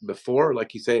that before,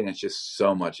 like you say, and it's just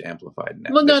so much amplified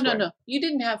now. Well, no. You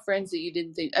didn't have friends that you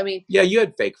didn't think. I mean. Yeah, you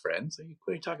had fake friends.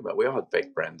 What are you talking about? We all had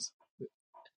fake friends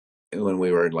when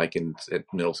we were at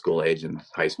middle school age and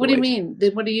high school. What do you mean?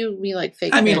 Then what do you mean like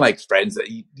fake? I mean like friends that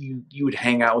you would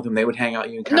hang out with them. They would hang out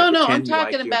with you. And no. I'm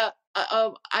talking about.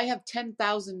 I have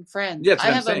 10,000 friends. Yeah, that's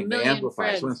what I have saying. a million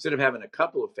friends. So instead of having a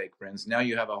couple of fake friends, now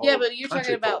you have a whole. Yeah, but you're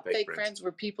talking about fake friends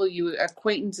where people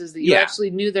acquaintances that you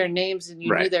actually knew their names and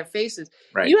you knew their faces.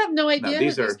 Right. You have no idea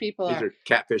who these people are. These are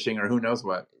catfishing or who knows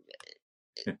what.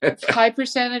 High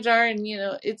percentage are, and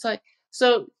it's like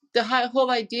so. The whole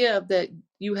idea of that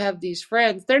you have these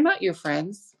friends, they're not your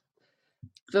friends.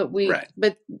 But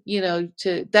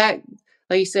to that,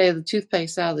 like you say, the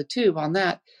toothpaste out of the tube on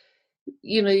that,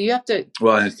 you have to.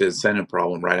 Well, and it's the incentive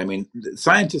problem, right? I mean,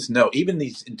 scientists know, even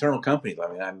these internal companies,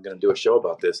 I mean, I'm going to do a show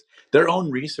about this. Their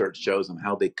own research shows them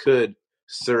how they could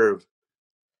serve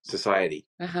society,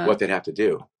 what they'd have to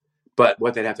do. But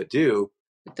what they'd have to do,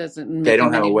 they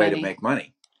don't have a way to make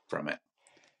money from it.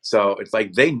 So it's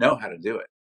like they know how to do it,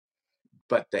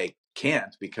 but they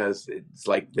can't because it's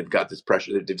like they've got this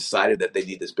pressure. They've decided that they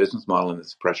need this business model and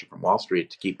this pressure from Wall Street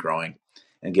to keep growing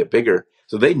and get bigger.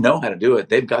 So they know how to do it.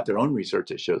 They've got their own research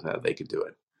that shows how they could do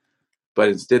it. But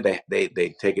instead,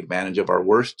 they take advantage of our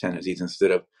worst tendencies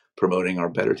instead of promoting our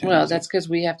better tendencies. Well, that's because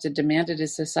we have to demand it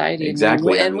as society.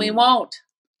 Exactly. And we won't.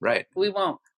 Right. We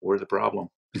won't. We're the problem.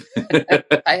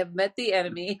 I have met the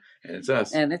enemy. And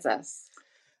it's us.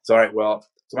 So, all right. Well,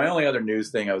 so my only other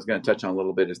news thing I was going to touch on a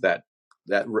little bit is that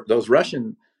those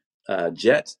Russian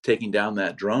jets taking down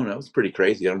that drone. That was pretty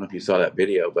crazy. I don't know if you saw that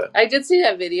video, but I did see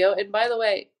that video. And by the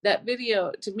way, that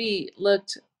video to me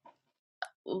looked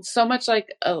so much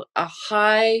like a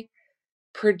high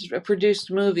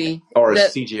produced movie or a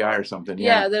CGI or something.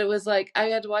 Yeah, that it was like I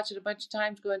had to watch it a bunch of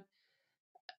times going,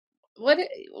 What?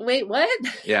 Wait, what?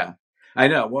 Yeah, I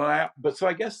know. Well, but so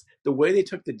I guess the way they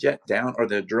took the jet down or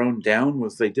the drone down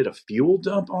was they did a fuel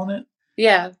dump on it.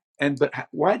 Yeah. And but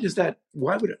why does that?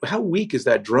 Why would? How weak is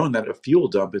that drone that a fuel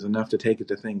dump is enough to take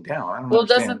the thing down? I don't Well,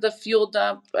 understand. doesn't the fuel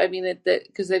dump? I mean,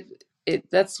 because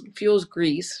that's fuel's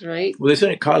grease, right? Well, they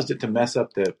said it caused it to mess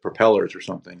up the propellers or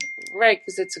something. Right,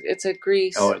 because it's a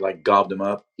grease. Oh, it like gobbed them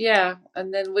up. Yeah,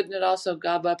 and then wouldn't it also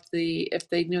gob up if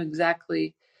they knew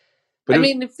exactly? But I it was,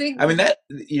 mean, if they, I mean that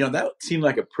that seemed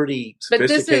like a pretty but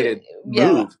this is sophisticated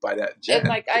yeah, move by that and jet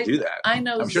like to do that. I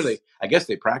know. I'm sure I guess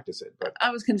they practice it, but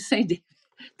I was going to say, Dave,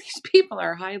 these people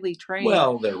are highly trained.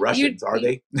 well, they're Russians, are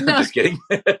they? No, I'm just kidding.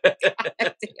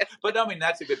 But I mean,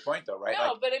 that's a good point, though, right?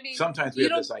 no, Like, but I mean, sometimes we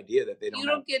have this idea that they don't. You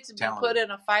don't get to be talent. put in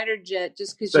a fighter jet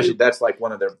just because Especially that's like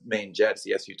one of their main jets,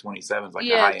 the Su-27 is like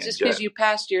a high-end just jet. because you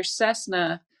passed your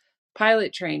Cessna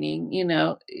pilot training,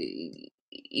 you're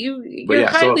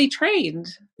highly trained.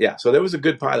 Yeah, so there was a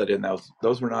good pilot in those.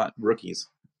 Those were not rookies.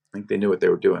 I think they knew what they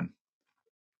were doing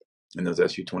in those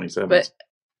Su-27s. But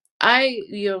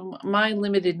my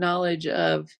limited knowledge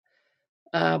of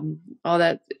all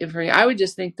that information, I would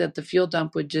just think that the fuel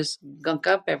dump would just gunk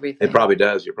up everything. It probably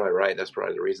does. You're probably right. That's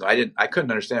probably the reason. I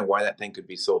couldn't understand why that thing could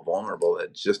be so vulnerable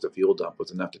that just a fuel dump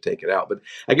was enough to take it out. But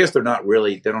I guess they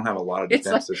don't have a lot of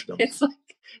defense systems.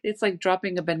 It's like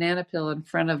dropping a banana peel in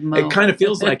front of Mo. It kind of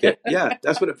feels like it. Yeah,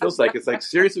 that's what it feels like. It's like,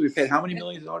 seriously, we paid how many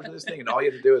millions of dollars for this thing, and all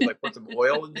you have to do is like put some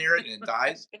oil near it, and it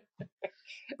dies.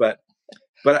 But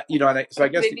so I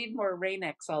guess they need more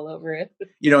Rain-X all over it.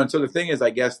 And so the thing is,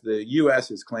 I guess the U.S.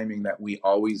 is claiming that we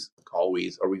always, or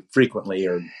we frequently,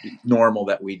 or normal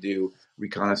that we do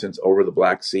reconnaissance over the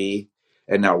Black Sea,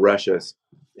 and now Russia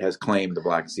has claimed the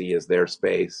Black Sea as their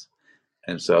space,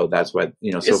 and so that's why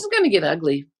this is going to get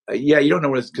ugly. Yeah, you don't know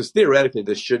what it's because theoretically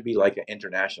this should be like an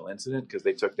international incident because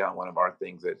they took down one of our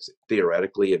things that's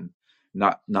theoretically in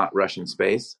not Russian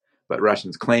space, but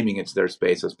Russians claiming it's their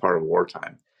space as part of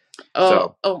wartime.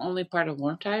 Only part of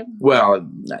wartime? Well,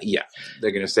 yeah,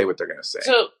 they're going to say what they're going to say.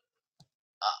 So,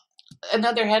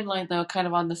 another headline, though, kind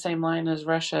of on the same line as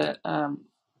Russia,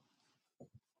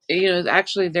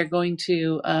 actually they're going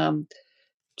to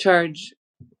charge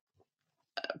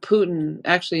Putin,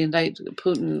 actually indict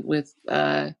Putin with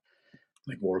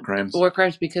like war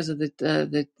crimes because of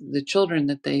the children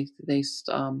that they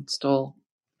stole.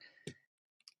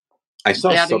 I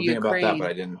saw something about that, but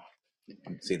I didn't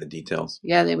see the details.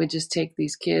 Yeah, they would just take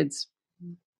these kids,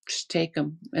 just take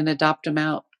them and adopt them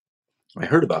out. I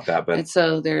heard about that, but and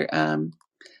so they're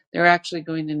actually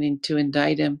going to need to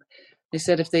indict him. They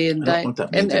said if they indict, I don't know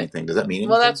if that means anything. Does that mean anything?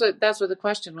 Well, that's what the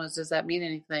question was. Does that mean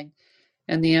anything?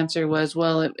 And the answer was,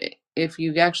 well, if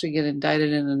you actually get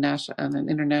indicted in an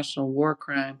international war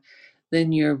crime,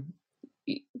 then your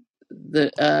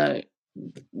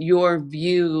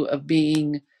view of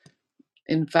being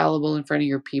infallible in front of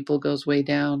your people goes way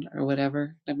down or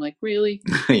whatever. I'm like, really?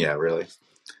 Yeah, really.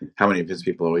 How many of his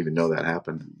people don't even know that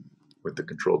happened with the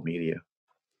controlled media?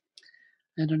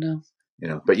 I don't know.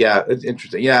 But yeah, it's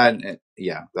interesting. Yeah, and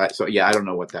yeah. So yeah, I don't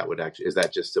know what that would actually is.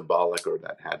 That just symbolic, or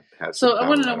that had. So I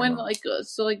want to know when, like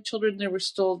children that were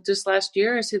stolen just last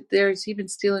year. Has he been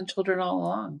stealing children all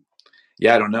along?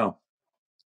 Yeah, I don't know.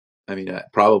 I mean,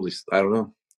 probably. I don't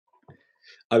know.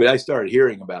 I mean, I started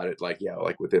hearing about it like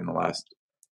within the last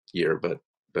year, but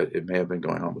it may have been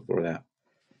going on before that.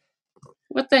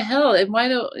 What the hell? And why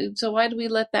do we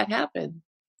let that happen?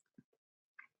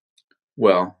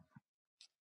 Well,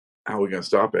 how are we going to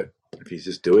stop it? If he's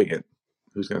just doing it,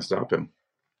 who's going to stop him?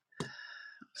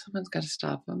 Someone's got to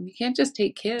stop him. You can't just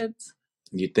take kids.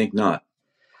 You'd think not.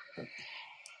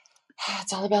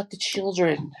 It's all about the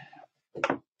children.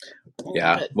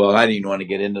 Yeah. Well, I didn't even want to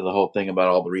get into the whole thing about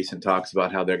all the recent talks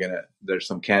about how there's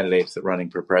some candidates that running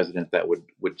for president that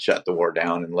would shut the war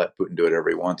down and let Putin do whatever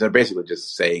he wants. They're basically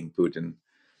just saying Putin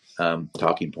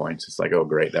talking points. It's like, oh,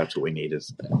 great. That's what we need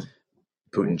is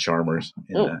Putin charmers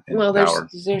in power.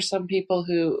 There's some people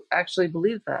who actually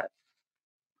believe that.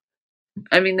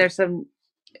 I mean, there's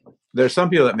some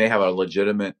people that may have a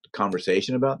legitimate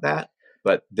conversation about that,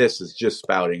 but this is just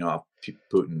spouting off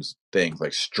Putin's things,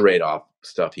 like straight off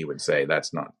stuff he would say.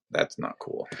 That's not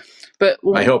cool. But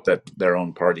I hope that their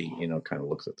own party, kind of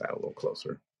looks at that a little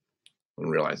closer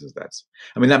and realizes that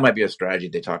might be a strategy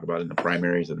they talk about in the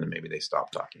primaries, and then maybe they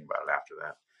stop talking about it after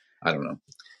that. I don't know.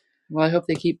 Well, I hope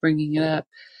they keep bringing it up.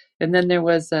 And then there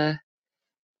was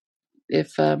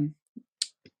if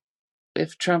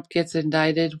Trump gets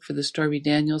indicted for the Stormy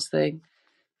Daniels thing,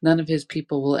 none of his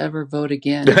people will ever vote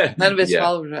again. None of his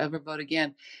followers will ever vote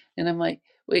again. And I'm like,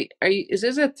 wait, is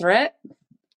this a threat?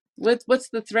 What's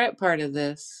the threat part of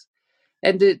this?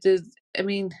 And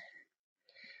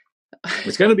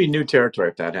It's going to be new territory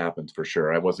if that happens for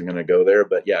sure. I wasn't going to go there,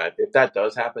 but yeah, if that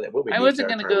does happen, it will be I new wasn't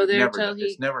going to territory. go We've there never done.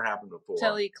 It's never happened till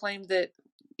before. he claimed that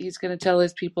he's going to tell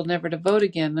his people never to vote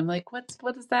again. I'm like, what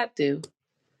does that do?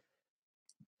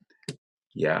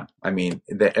 Yeah, I mean,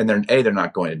 they're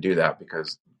not going to do that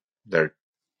because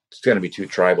it's going to be too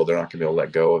tribal. They're not going to be able to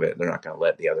let go of it. They're not going to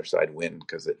let the other side win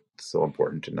because it's so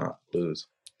important to not lose.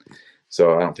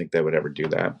 So I don't think they would ever do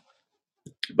that.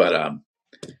 But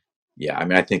yeah, I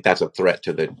mean, I think that's a threat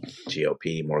to the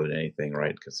GOP more than anything,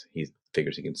 right? Because he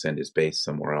figures he can send his base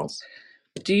somewhere else.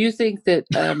 Do you think that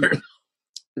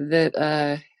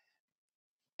that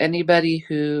anybody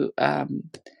who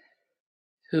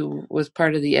was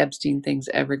part of the Epstein thing's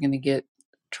ever going to get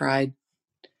tried?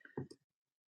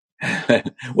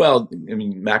 Well, I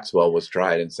mean, Maxwell was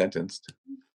tried and sentenced.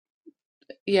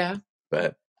 Yeah.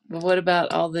 But what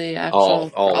about all the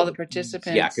all the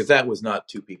participants? Yeah, because that was not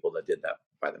two people that did that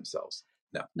by themselves.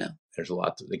 No. There's a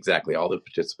lot. Exactly. All the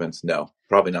participants. No,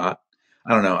 probably not.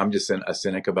 I don't know. I'm just a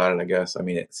cynic about it, I guess. I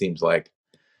mean, it seems like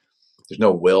there's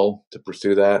no will to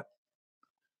pursue that.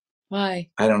 Why?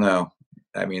 I don't know.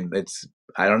 I mean,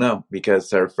 I don't know, because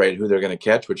they're afraid who they're going to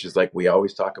catch, which is like we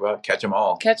always talk about, catch them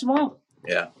all. Catch them all.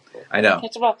 Yeah, I know.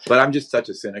 Catch them all. But I'm just such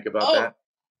a cynic about that.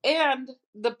 And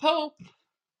the Pope,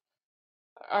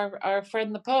 our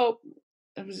friend the Pope,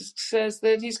 says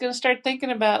that he's going to start thinking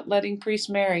about letting priests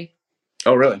marry.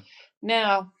 Oh, really?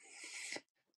 Now,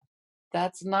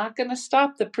 that's not going to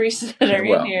stop the priests that are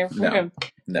in here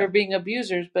for being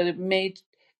abusers, but it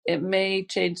may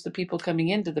change the people coming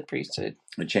into the priesthood.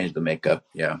 It changed the makeup,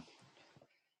 yeah.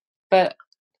 But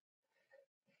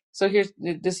so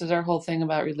this is our whole thing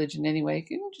about religion anyway.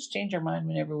 You can just change our mind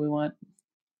whenever we want.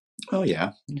 Oh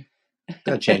yeah,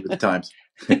 gotta change with the times.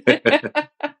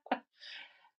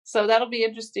 So that'll be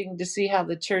interesting to see how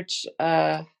the church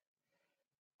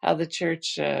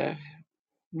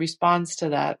responds to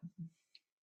that.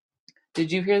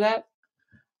 Did you hear that?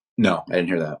 No, I didn't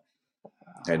hear that.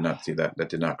 I did not see that. That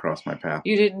did not cross my path.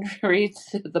 You didn't read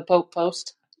the Pope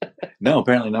post? No,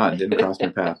 apparently not. It didn't cross my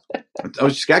path. I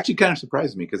was actually kind of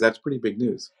surprised me because that's pretty big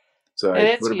news. So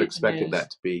I would have expected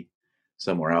that to be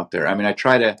somewhere out there. I mean, I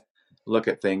try to look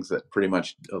at things that pretty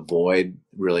much avoid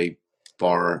really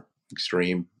far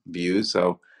extreme views.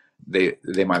 So they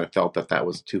might have felt that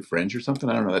was too fringe or something.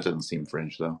 I don't know. That doesn't seem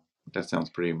fringe though. That sounds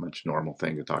pretty much normal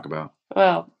thing to talk about.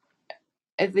 Well,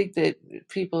 I think that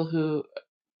people who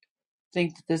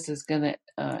think that this is going to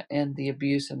end the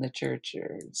abuse in the church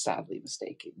are sadly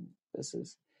mistaken.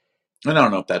 And I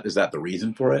don't know if that is the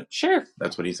reason for it. Sure,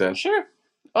 that's what he says. Sure.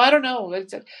 Oh, I don't know,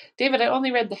 David. I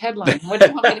only read the headline. What do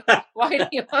you want me to? Why do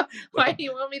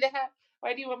you want me to have?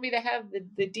 Why do you want me to have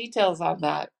the details on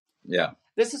that? Yeah.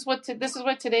 This is what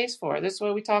today's for. This is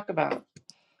what we talk about.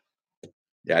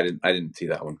 Yeah, I didn't see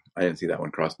that one. I didn't see that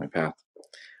one cross my path.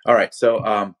 All right,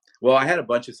 so well, I had a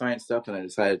bunch of science stuff, and I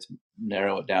decided to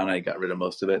narrow it down. I got rid of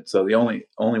most of it. So the only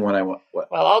one I want. Well,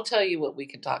 I'll tell you what we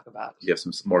can talk about. You have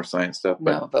some more science stuff,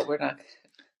 but we're not.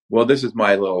 Well, this is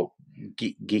my little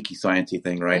geeky sciencey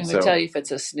thing, right? I'm going to tell you if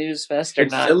it's a snooze fest or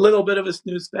not. It's a little bit of a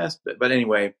snooze fest, but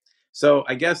anyway. So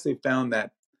I guess they found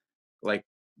that, like,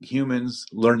 humans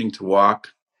learning to walk,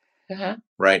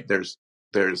 right? There's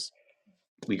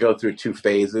we go through two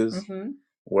phases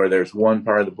where there's one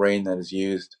part of the brain that is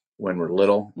used when we're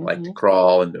little, like to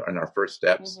crawl and our first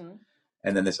steps,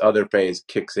 and then this other phase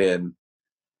kicks in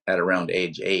at around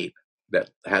age 8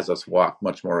 that has us walk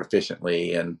much more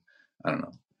efficiently and, I don't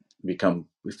know, become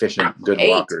efficient, good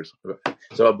walkers.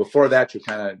 So before that, you're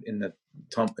kind of in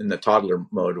the toddler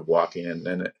mode of walking, and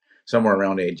then somewhere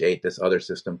around age 8, this other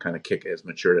system kind of is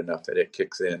matured enough that it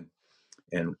kicks in,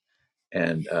 and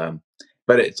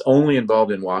but it's only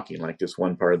involved in walking. Like, this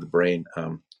one part of the brain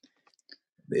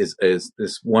is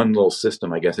this one little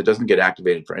system, I guess. It doesn't get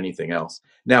activated for anything else.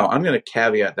 Now, I'm going to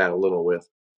caveat that a little with,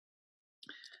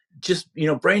 just,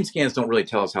 brain scans don't really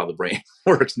tell us how the brain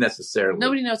works necessarily.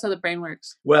 Nobody knows how the brain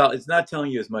works. Well, it's not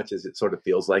telling you as much as it sort of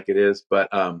feels like it is. But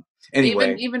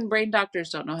anyway. Even brain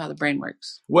doctors don't know how the brain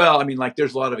works. Well, I mean, like,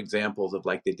 there's a lot of examples of,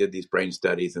 like, they did these brain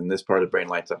studies and this part of the brain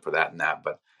lights up for that and that.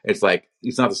 But it's like,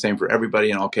 it's not the same for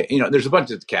everybody. And okay, there's a bunch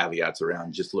of caveats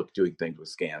around just doing things with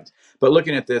scans. But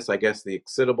looking at this, I guess the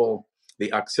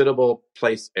occipital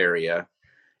place area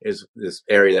is this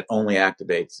area that only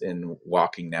activates in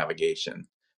walking navigation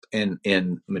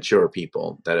in mature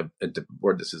people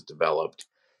where this is developed.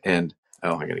 And I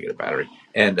gotta get a battery.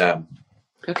 And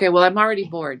okay, well, I'm already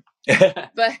bored.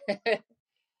 but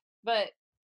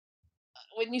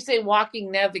when you say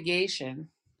walking navigation,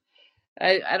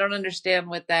 I don't understand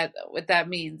what that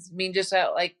means. I mean, just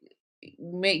how, like,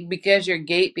 because your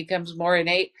gait becomes more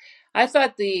innate. I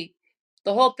thought the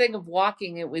the whole thing of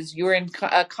walking, it was you're in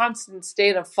a constant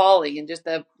state of falling, and just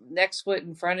the next foot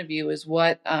in front of you is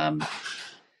what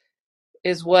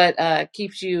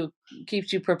keeps you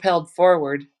propelled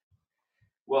forward.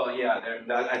 Well, yeah,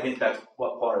 I think that's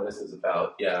what part of this is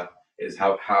about. Yeah, is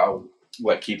how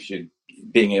what keeps you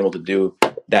being able to do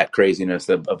that craziness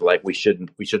of like we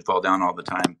should fall down all the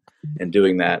time, and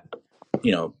doing that,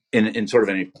 in sort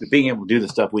of being able to do the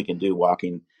stuff we can do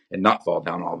walking and not fall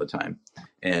down all the time,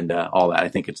 and all that. I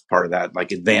think it's part of that,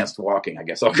 like advanced walking, I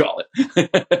guess I'll call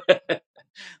it.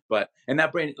 But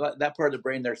that part of the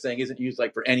brain they're saying isn't used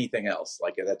like for anything else.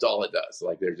 Like that's all it does.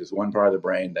 Like there's just one part of the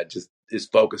brain that just is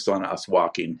focused on us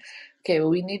walking. Okay, well,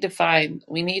 we need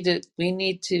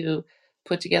to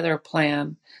put together a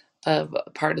plan of a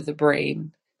part of the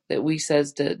brain that we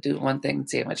says to do one thing and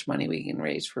see how much money we can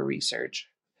raise for research.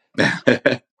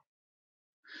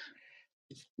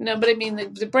 No, but I mean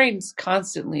the brain's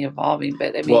constantly evolving.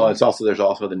 But I mean, well, there's also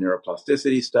the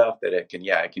neuroplasticity stuff that it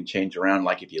can change around.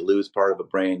 Like if you lose part of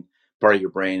your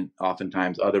brain,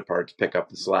 oftentimes other parts pick up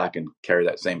the slack and carry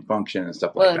that same function and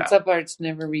stuff like that. Well, some parts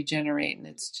never regenerate, and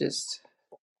it's just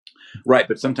right.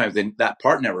 But sometimes that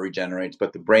part never regenerates,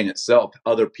 but the brain itself,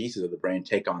 other pieces of the brain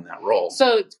take on that role.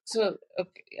 So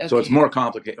it's more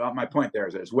complicated. Well, my point there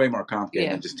is that it's way more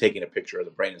complicated than just taking a picture of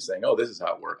the brain and saying, "Oh, this is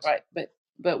how it works." Right,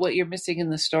 but what you're missing in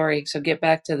the story. So get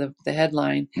back to the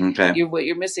headline. Okay. What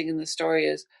you're missing in the story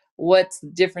is what's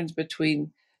the difference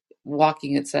between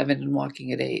walking at 7 and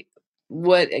walking at 8.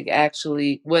 What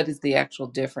is the actual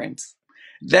difference?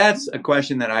 That's a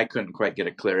question that I couldn't quite get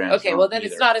a clear answer. Okay, well then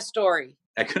either. It's not a story.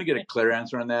 I couldn't get a clear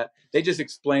answer on that. They just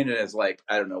explain it as like,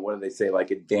 I don't know, what do they say, like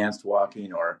advanced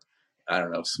walking, or I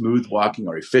don't know, smooth walking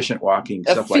or efficient walking,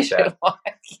 stuff like that.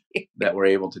 That we're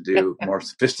able to do more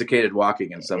sophisticated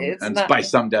walking by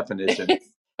some definition.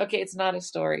 Okay, it's not a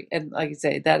story. And like I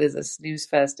say, that is a snooze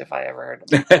fest if I ever heard of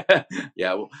it.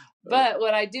 Yeah. Well, but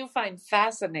what I do find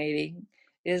fascinating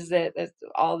is that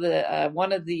all the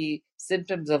one of the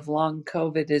symptoms of long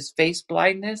COVID is face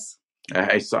blindness.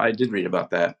 I did read about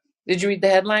that. Did you read the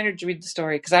headline or did you read the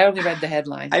story? Because I only read the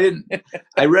headline. I didn't.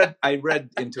 I read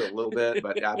into it a little bit,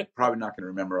 but I'm probably not going to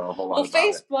remember a whole lot. Well,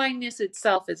 face blindness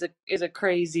itself is a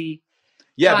crazy.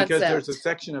 Yeah, concept. Because there's a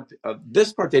section of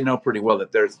this part they know pretty well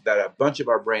that a bunch of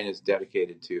our brain is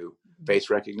dedicated to face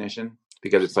recognition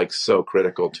because it's like so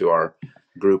critical to our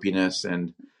groupiness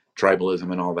and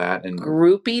tribalism and all that. And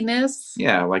groupiness?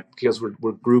 Yeah, like because we're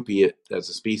groupie as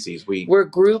a species. We're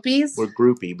groupies? We're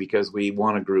groupie because we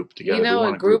want to group together. You know,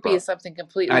 a groupie is something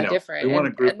completely different. We want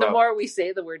to group and the more we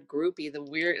say the word groupie, the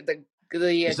weird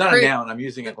it's not a noun. I'm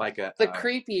using it like the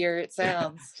creepier it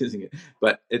sounds. Using it.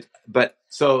 But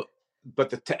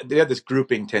they have this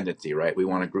grouping tendency, right? We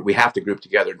want to group. We have to group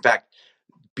together. In fact,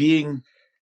 being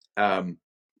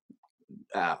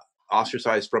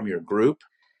ostracized from your group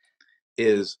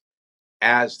is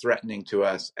as threatening to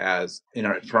us as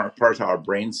part of how our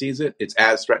brain sees it. It's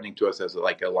as threatening to us as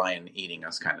like a lion eating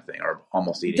us kind of thing, or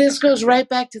almost eating. This goes right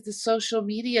back to the social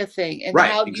media thing and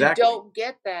how exactly. You don't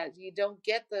get that. You don't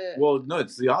get the. Well, no,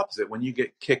 it's the opposite. When you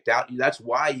get kicked out, that's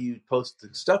why you post the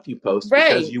stuff you post,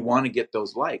 because you want to get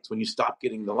those likes. When you stop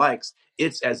getting the likes,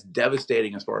 it's as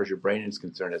devastating as far as your brain is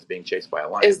concerned as being chased by a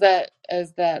lion. Is that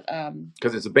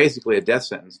because it's basically a death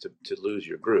sentence to lose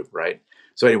your group, right?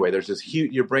 So anyway, there's this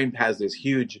huge. Your brain has this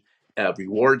huge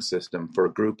reward system for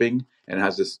grouping, and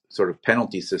has this sort of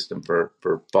penalty system for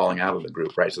falling out of the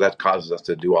group, right? So that causes us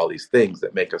to do all these things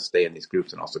that make us stay in these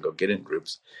groups and also go get in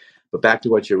groups. But back to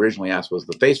what you originally asked was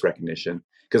the face recognition,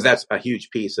 because that's a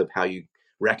huge piece of how you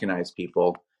recognize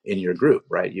people in your group,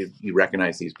 right? You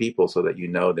recognize these people so that you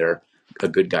know they're a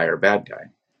good guy or a bad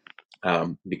guy.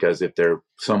 Because if they're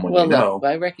someone look,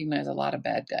 I recognize a lot of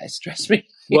bad guys, trust me.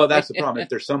 Well, that's the problem. If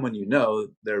there's someone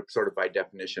they're sort of by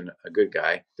definition a good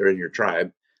guy. They're in your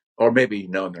tribe, or maybe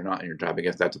they're not in your tribe. I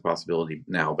guess that's a possibility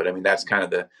now. But I mean, that's kind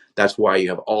of that's why you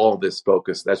have all this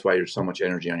focus. That's why there's so much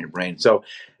energy on your brain. So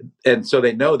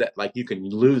they know that like you can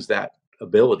lose that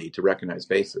ability to recognize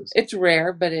faces. It's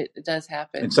rare, but it does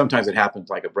happen. And sometimes it happens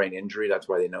like a brain injury. That's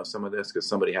why they know some of this, because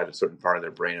somebody had a certain part of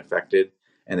their brain affected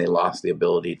and they lost the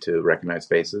ability to recognize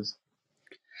faces.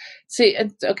 See,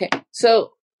 okay,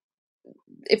 so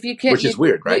if you can't, which is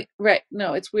weird, right? Right.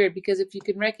 No, it's weird because if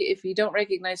you don't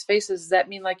recognize faces, does that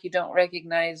mean like you don't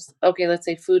recognize? Okay, let's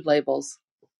say food labels.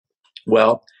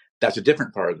 Well, that's a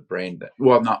different part of the brain.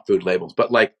 Not food labels,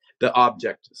 but like the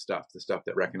object stuff, the stuff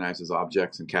that recognizes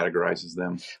objects and categorizes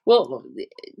them. Well,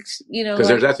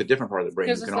 because that's a different part of the brain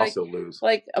you can also lose.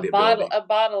 Like a bottle. A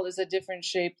bottle is a different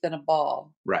shape than a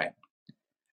ball. Right.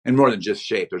 And more than just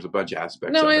shape, there's a bunch of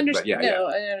aspects. No, I understand.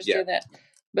 I understand that.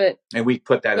 And we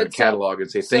put that in a catalog and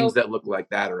say things that look like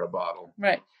that are a bottle.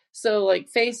 Right. So like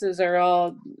faces are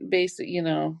all basic,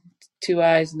 two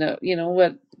eyes, no,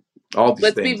 what? All these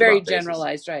Let's things be very about faces.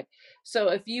 generalized, right? So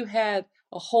if you had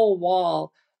a whole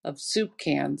wall of soup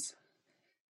cans,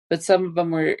 but some of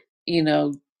them were,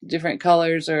 different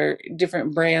colors or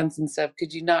different brands and stuff,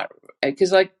 could you not?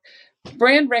 Because like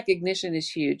brand recognition is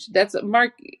huge. That's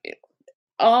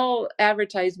all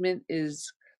advertisement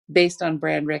is based on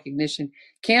brand recognition.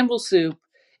 Campbell soup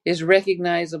is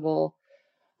recognizable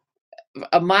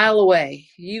a mile away.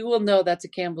 You will know that's a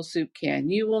Campbell soup can.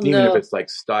 You will even know if it's like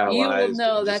stylized. You will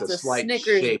know just that's a a slight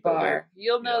Snickers shape bar.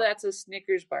 You'll know that's a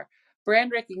Snickers bar.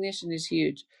 Brand recognition is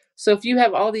huge. So if you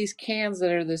have all these cans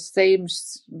that are the same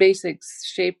basic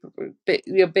shape,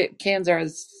 cans are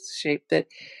the shape that,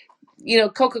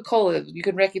 Coca-Cola, you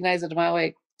can recognize it a mile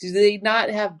away. Do they not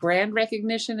have brand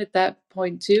recognition at that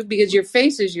point too? Because your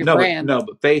face is your brand.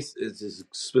 But face is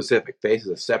specific. Face is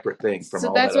a separate thing from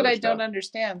all that other stuff. So that's what I don't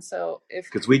understand. So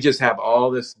because we just have all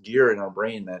this gear in our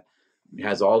brain that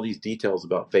has all these details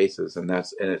about faces, and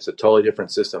it's a totally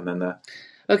different system than the.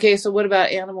 Okay, so what about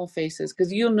animal faces?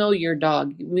 Because you'll know your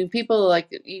dog. I mean, people like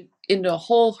into a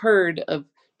whole herd of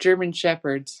German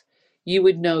Shepherds, you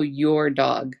would know your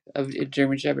dog of a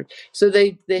German Shepherd. So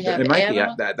they have it might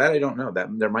animal? Be that I don't know, that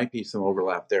there might be some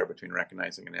overlap there between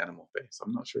recognizing an animal face.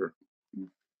 I'm not sure,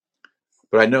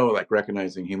 but I know like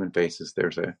recognizing human faces,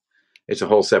 it's a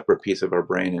whole separate piece of our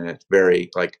brain, and it's very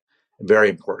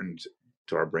important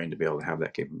to our brain to be able to have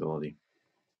that capability.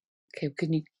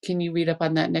 Okay, can you read up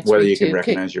on that next Whether week you can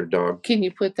recognize your dog? Can you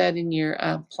put that in your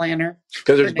planner?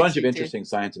 Because there's a bunch of interesting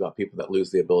science about people that lose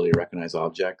the ability to recognize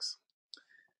objects.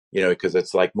 Because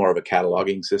it's like more of a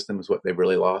cataloging system is what they've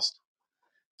really lost.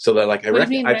 So that like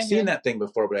I've seen that thing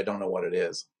before, but I don't know what it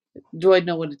is. Do I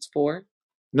know what it's for?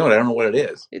 No, I don't know what it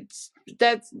is.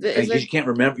 You can't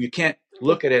remember. You can't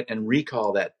look at it and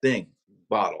recall that thing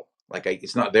bottle. Like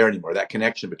it's not there anymore. That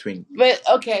connection between. But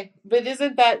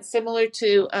isn't that similar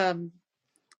to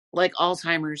like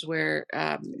Alzheimer's, where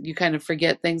you kind of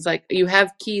forget things? Like you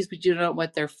have keys, but you don't know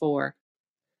what they're for.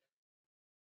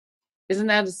 Isn't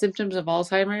that a symptoms of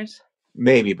Alzheimer's?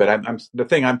 Maybe, but I'm the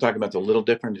thing I'm talking about is a little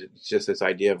different. It's just this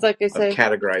idea of, of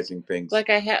categorizing things. Like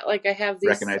I have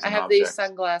these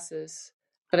sunglasses,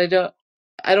 but I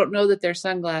don't know that they're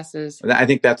sunglasses. I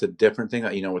think that's a different thing.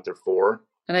 That you know what they're for.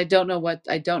 And I don't know what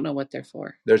they're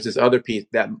for. There's this other piece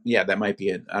that might be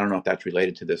it. I don't know if that's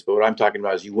related to this, but what I'm talking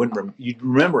about is you'd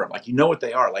remember them, like you know what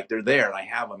they are, like they're there and I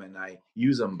have them and I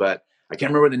use them, but I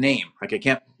can't remember the name. Like I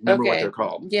can't remember what they're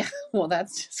called. Yeah, well,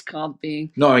 that's just called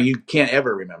being. No, you can't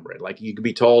ever remember it. Like you can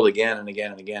be told again and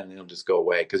again and again, and it'll just go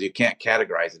away because you can't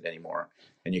categorize it anymore,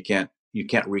 and you can't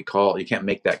recall. You can't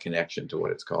make that connection to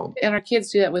what it's called. And our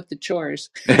kids do that with the chores.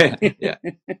 Yeah.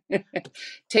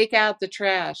 Take out the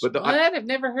trash. But I've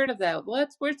never heard of that.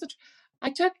 Where's the? I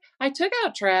took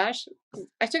out trash.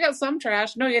 I took out some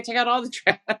trash. No, you got to take out all the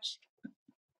trash.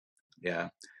 Yeah.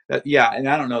 And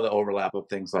I don't know the overlap of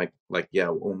things like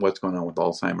what's going on with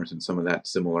Alzheimer's and some of that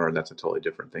similar. That's a totally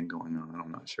different thing going on.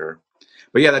 I'm not sure,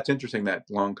 but yeah, that's interesting that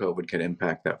long COVID can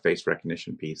impact that face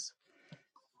recognition piece.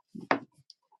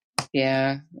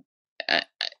 Yeah,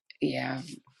 yeah,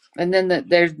 and then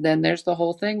there's the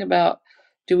whole thing about,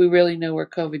 do we really know where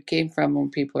COVID came from? When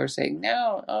people are saying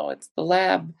no, it's the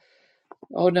lab.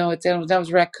 Oh no, that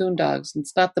was raccoon dogs.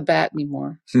 It's not the bat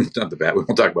anymore. It's not the bat. We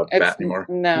won't talk about the bat anymore.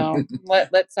 No,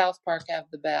 let South Park have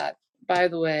the bat. By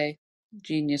the way,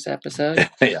 genius episode.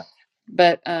 Yeah.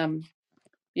 But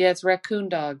it's raccoon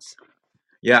dogs.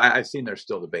 Yeah, I've seen they're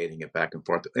still debating it back and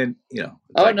forth, and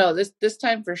no, this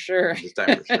time for sure. This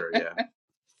time for sure, yeah.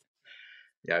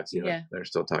 Yeah, I've seen it. They're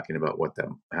still talking about where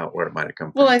it might have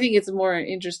come from. Well, I think it's more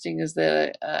interesting is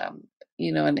the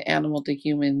an animal to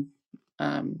human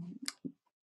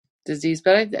disease,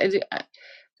 but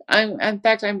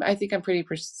I think I'm pretty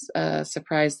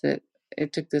surprised that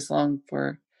it took this long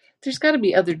for. There's got to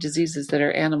be other diseases that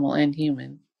are animal and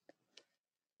human.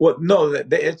 Well, no,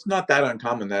 it's not that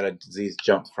uncommon that a disease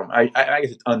jumps from. I guess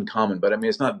it's uncommon, but I mean,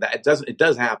 it's not that it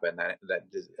does happen that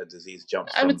a disease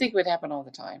jumps. I would think it would happen all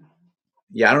the time.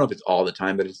 Yeah, I don't know if it's all the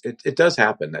time, but it does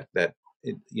happen that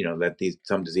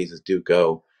some diseases do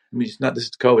go. I mean,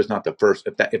 COVID is not the first.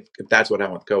 If that's what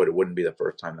happened with COVID, it wouldn't be the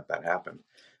first time that happened.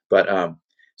 But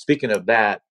speaking of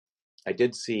that, I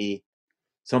did see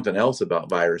something else about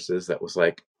viruses that was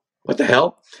like, what the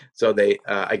hell? So they,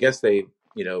 I guess they,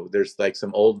 there's like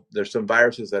there's some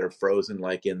viruses that are frozen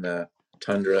like in the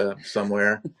tundra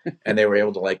somewhere, and they were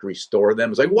able to like restore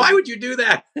them. It's like, why would you do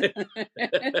that? They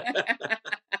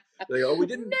go, we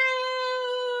didn't.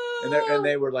 and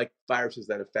they were like viruses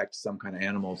that affect some kind of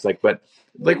animals. Like, but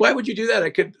like, why would you do that? I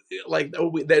could like,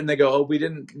 then they go, oh, we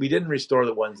didn't restore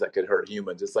the ones that could hurt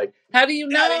humans. It's like, how do you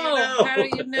know? how do you know? How do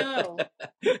you know?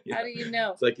 Yeah. How do you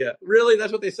know? It's like, yeah, really?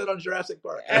 That's what they said on Jurassic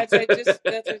Park. That's what I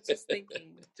was just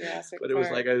thinking. Jurassic But it was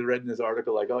Park. like I read in this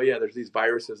article, like, oh yeah, there's these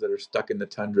viruses that are stuck in the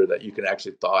tundra that you can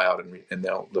actually thaw out and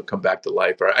they'll come back to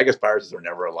life. Or I guess viruses are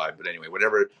never alive, but anyway,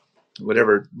 whatever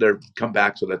they're come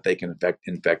back so that they can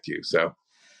infect you. So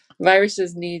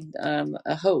viruses need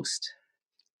a host.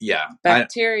 Yeah,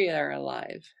 bacteria are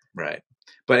alive. Right.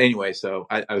 But anyway, so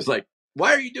I was like,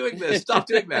 why are you doing this? Stop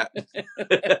doing that.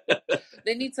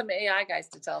 They need some AI guys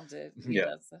to tell them to.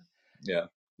 Yeah. Yeah.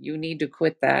 You need to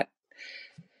quit that.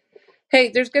 Hey,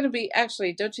 there's going to be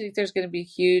actually. Don't you think there's going to be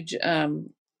huge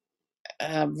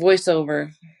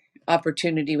voiceover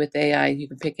opportunity with AI? You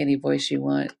can pick any voice you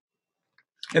want,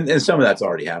 and some of that's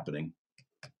already happening.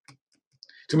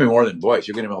 It's gonna be more than voice.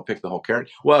 You're gonna be able to pick the whole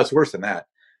character. Well, it's worse than that.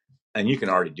 And you can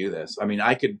already do this. I mean,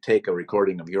 I could take a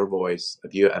recording of your voice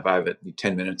if I have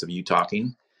 10 minutes of you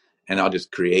talking, and I'll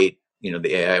just create.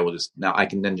 The AI will just now. I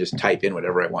can then just type in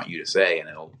whatever I want you to say, and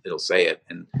it'll say it,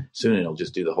 and soon it'll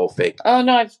just do the whole fake. Oh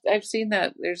no, I've seen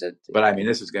that. But I mean,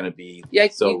 this is going to be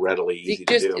readily easy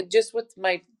to do. Just with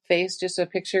my face, just a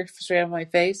picture straight on my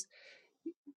face,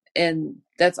 and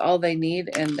that's all they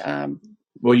need. And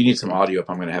well, you need some audio if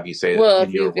I'm going to have you say it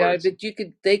in your words. But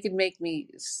they could make me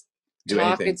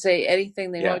talk and say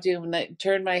anything they want to, and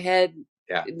turn my head.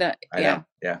 Yeah, I know.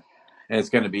 Yeah, and it's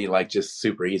going to be like just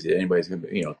super easy. Anybody's going to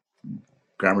be,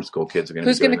 grammar school kids are going to.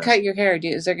 Who's going to cut your hair?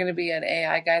 Is there going to be an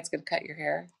AI guy that's going to cut your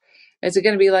hair? Is it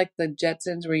going to be like the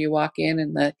Jetsons where you walk in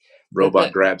and the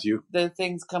robot grabs you? The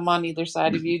things come on either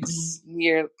side of you.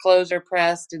 Your clothes are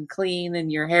pressed and clean,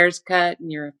 and your hair's cut,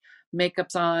 and your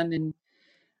makeup's on, and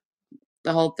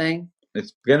the whole thing.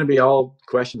 It's going to be all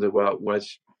questions about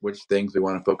which things we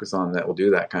want to focus on that will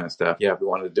do that kind of stuff. Yeah, if we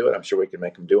wanted to do it, I'm sure we can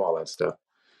make them do all that stuff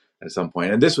at some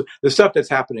point. And the stuff that's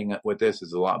happening with this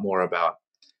is a lot more about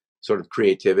sort of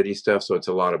creativity stuff. So it's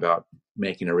a lot about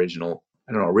making original.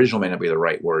 I don't know, original may not be the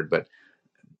right word, but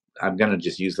I'm going to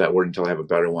just use that word until I have a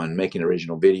better one. Making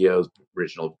original videos,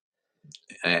 original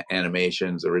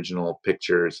animations, original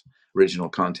pictures, original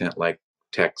content like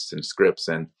texts and scripts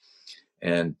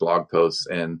and blog posts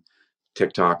and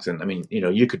TikToks. And I mean,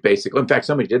 you could basically, in fact,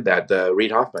 somebody did that. The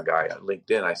Reid Hoffman guy on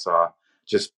LinkedIn, I saw,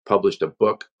 just published a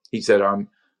book. He said, I'm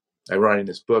writing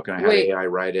this book and I had AI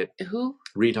write it. Who?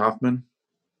 Reid Hoffman.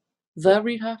 The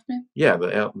Reid Hoffman? Yeah,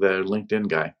 the LinkedIn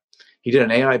guy. He did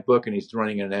an AI book and he's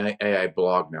running an AI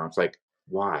blog now. It's like,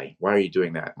 why? Why are you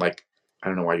doing that? Like, I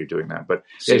don't know why you're doing that. But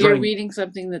so you're reading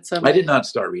something that somebody... I did not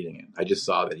start reading it. I just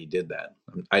saw that he did that.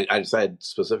 I decided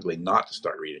specifically not to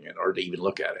start reading it or to even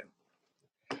look at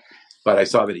it. But I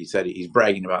saw that he said he's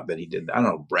bragging about that he did that. I don't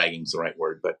know if bragging's the right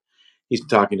word, but he's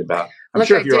talking about... I'm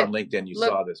sure if you're on LinkedIn, you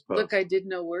saw this post. Look, I did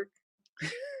no work.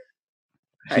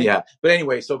 Yeah. But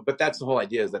anyway, but that's the whole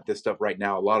idea, is that this stuff right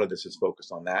now, a lot of this is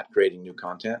focused on that, creating new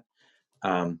content.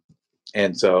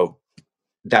 And so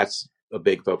that's a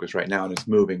big focus right now. And it's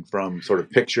moving from sort of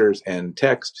pictures and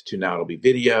text to now it'll be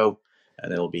video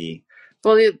and it'll be...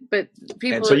 Well, but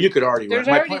people... And so you could already run...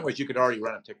 My point was you could already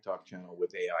run a TikTok channel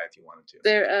with AI if you wanted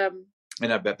to.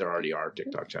 And I bet there already are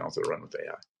TikTok channels that are run with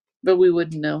AI. But we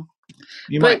wouldn't know.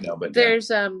 You might know, but...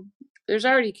 There's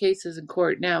already cases in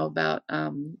court now about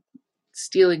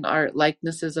stealing art,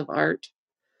 likenesses of art.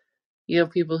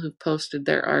 People who've posted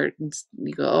their art and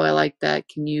you go, oh, I like that.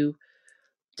 Can you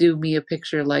do me a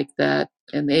picture like that?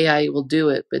 And the AI will do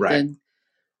it, but then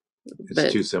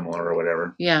it's too similar or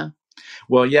whatever. Yeah.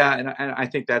 Well, yeah, and I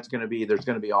think there's going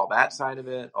to be all that side of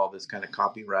it, all this kind of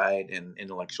copyright and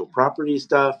intellectual property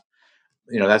stuff.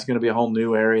 That's going to be a whole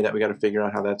new area that we got to figure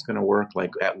out how that's going to work.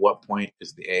 Like, at what point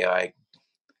is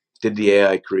did the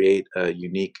AI create a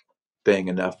unique thing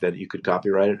enough that you could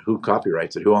copyright it? Who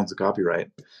copyrights it? Who owns the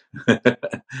copyright?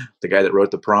 The guy that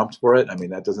wrote the prompt for it? I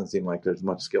mean, that doesn't seem like there's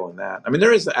much skill in that. I mean,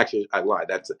 there is actually, I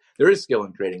lied. There is skill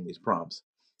in creating these prompts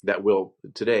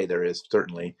today there is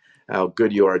certainly. How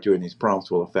good you are at doing these prompts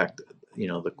will affect,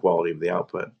 the quality of the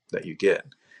output that you get.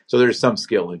 So there's some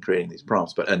skill in creating these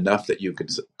prompts, but enough that you could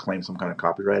claim some kind of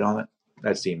copyright on it.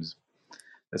 That seems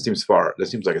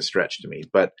like a stretch to me,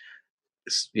 but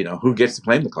who gets to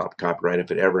claim the copyright if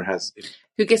it ever has?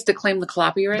 Who gets to claim the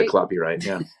copyright? The copyright,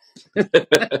 yeah.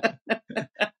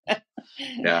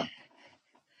 Yeah.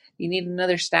 You need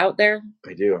another stout there?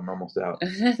 I do. I'm almost out. All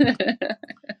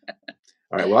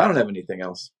right. Well, I don't have anything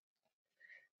else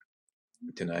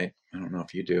tonight. I don't know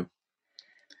if you do.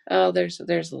 Oh, there's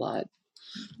a lot.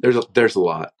 There's a lot. There's a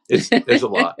lot. It's a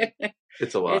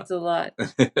lot. It's a lot.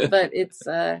 But it's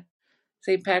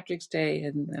St. Patrick's Day,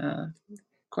 and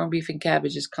corned beef and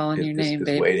cabbage is calling your name,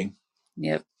 babe. Waiting.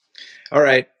 Yep. All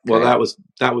right. Well, Correct.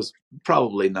 that was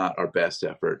probably not our best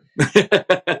effort. No,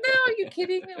 are you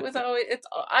kidding?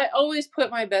 I always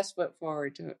put my best foot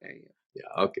forward to it.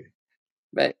 Yeah. Okay.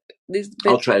 But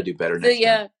I'll try to do better next time.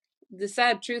 Yeah. The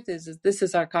sad truth is this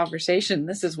is our conversation.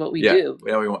 This is what we do.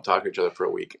 Yeah, we won't talk to each other for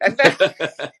a week.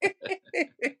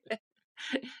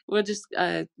 We'll just,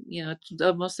 it's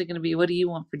mostly going to be, what do you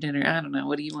want for dinner? I don't know.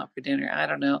 What do you want for dinner? I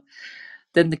don't know.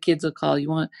 Then the kids will call. You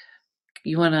want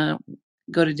to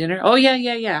go to dinner? Oh,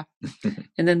 yeah.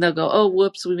 And then they'll go, oh,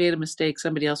 whoops, we made a mistake.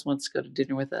 Somebody else wants to go to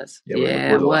dinner with us.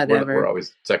 Yeah, whatever. We're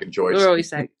always second choice. We're always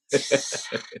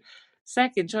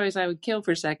second choice. I would kill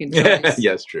for second choice.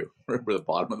 Yeah, it's true. We're the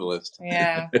bottom of the list.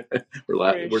 Yeah.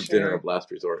 We're dinner of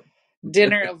last resort.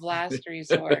 Dinner of last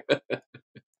resort.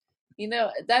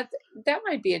 That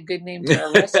might be a good name for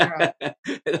a restaurant.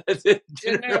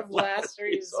 Dinner of last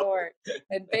resort.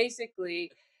 And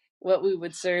basically what we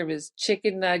would serve is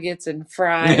chicken nuggets and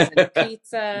fries and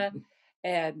pizza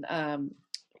and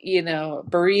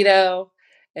burrito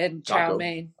and chow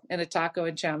mein and a taco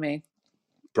and chow mein.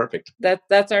 Perfect.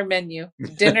 That's our menu.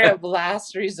 Dinner of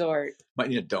last resort. Might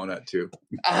need a donut too.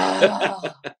 Oh.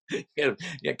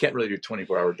 Can't really do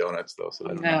 24-hour donuts though. So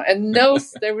and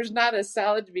there was not a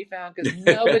salad to be found because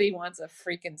nobody wants a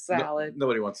freaking salad.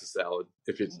 Nobody wants a salad.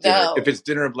 If it's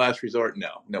dinner of last resort,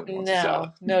 nobody wants a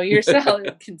salad. No, your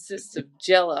salad consists of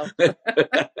Jell-O. Yeah,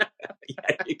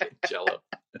 you get Jell-O.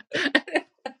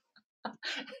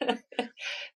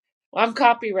 Well, I'm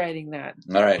copywriting that.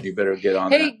 All right, you better get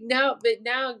on that. Hey, now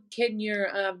can your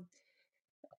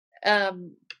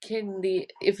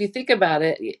if you think about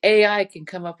it, AI can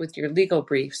come up with your legal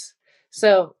briefs.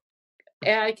 So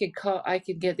I could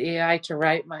get the AI to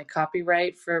write my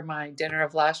copyright for my dinner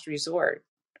of last resort.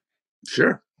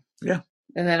 Sure. Yeah.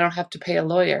 And I don't have to pay a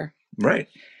lawyer. Right.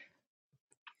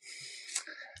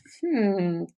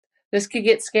 This could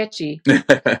get sketchy.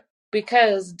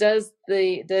 Because does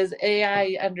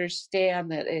AI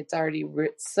understand that it's already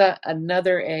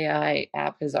another AI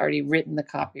app has already written the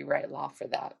copyright law for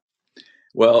that?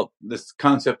 Well, this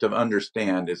concept of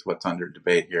understand is what's under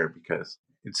debate here because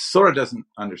it sort of doesn't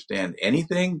understand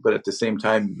anything, but at the same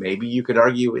time, maybe you could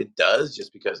argue it does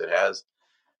just because it has,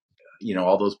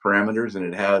 all those parameters and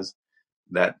it has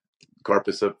that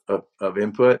corpus of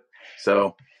input.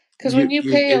 So because when you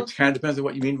pay, it kind of depends on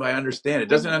what you mean by understand. It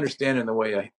doesn't understand in the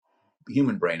way a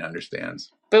human brain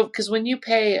understands. But because when you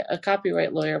pay a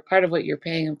copyright lawyer, part of what you're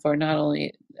paying him for, not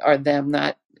only are them,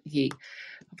 not he,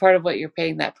 part of what you're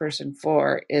paying that person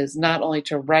for is not only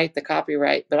to write the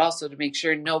copyright, but also to make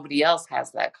sure nobody else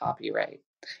has that copyright.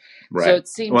 Right. So it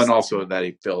seems, and also that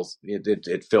it fills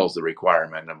the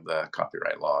requirement of the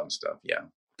copyright law and stuff. Yeah.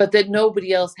 But that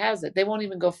nobody else has it. They won't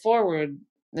even go forward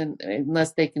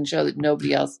unless they can show that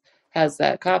nobody else has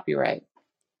that copyright.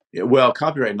 Yeah, well,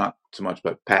 copyright not so much,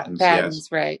 but patents. Yes.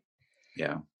 Right.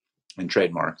 Yeah, and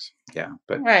trademarks. Yeah,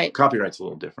 but right. Copyright's a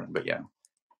little different. But yeah.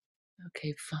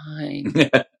 Okay, fine.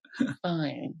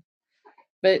 Fine.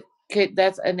 But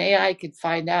that's an AI could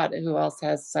find out who else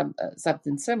has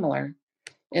something similar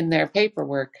in their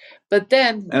paperwork. But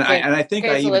then, I think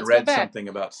I even read something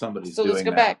about somebody's doing that. So let's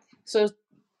go back. So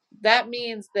that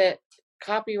means that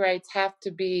copyrights have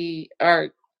to be,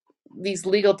 or these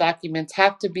legal documents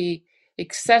have to be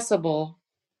accessible.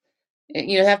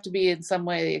 Have to be in some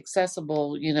way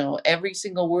accessible. Every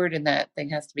single word in that thing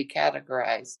has to be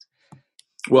categorized.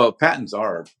 Well, patents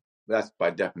are. That's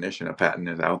by definition, a patent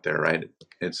is out there, right?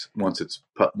 It's once it's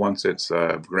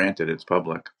granted, it's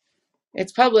public.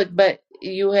 It's public, but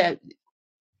you have.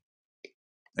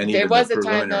 There was a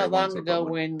time not long ago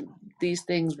when these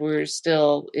things were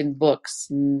still in books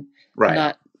and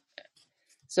not.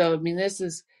 So I mean, this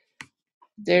is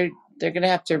they're going to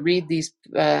have to read these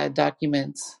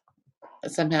documents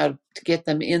somehow to get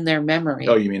them in their memory.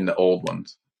 Oh, you mean the old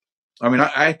ones? I mean,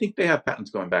 I think they have patents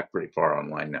going back pretty far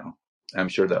online now. I'm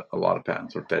sure that a lot of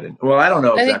patents were fed in. Well, I don't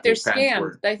know exactly. I think they're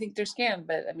scanned. I think they're scanned,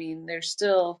 but I mean, they're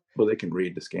still. Well, they can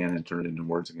read the scan and turn it into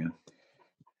words again.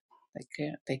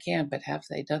 They can, but have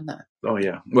they done that? Oh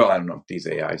yeah. Well, I don't know if these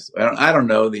AIs. I don't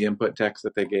know the input text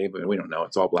that they gave, but we don't know.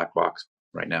 It's all black box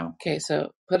right now. Okay,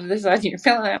 so put this on your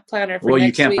planner for next week. Well,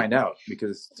 you can't find out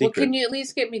because it's secret. Well, can you at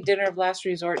least get me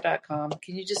dinneroflastresort.com?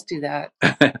 Can you just do that?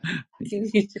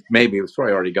 Maybe it was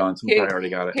probably already gone. Somebody probably already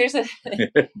got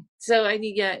it. So I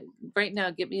need right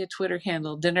now. Get me a Twitter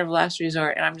handle, Dinner of Last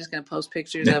Resort, and I'm just going to post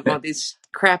pictures of all these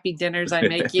crappy dinners I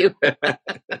make you.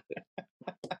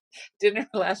 Dinner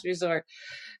of Last Resort.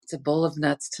 It's a bowl of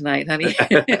nuts tonight, honey.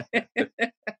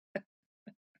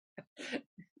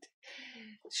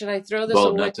 Should I throw this bowl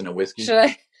of away? nuts and a whiskey. Should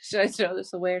I throw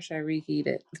this away, or should I reheat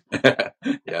it?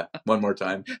 Yeah, one more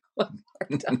time. One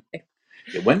more time.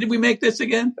 Yeah, when did we make this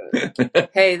again?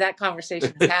 Hey, that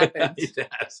conversation happened. It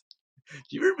has.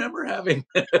 Do you remember having?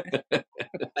 I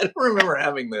don't remember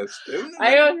having this.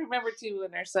 I always remember too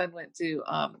when our son went to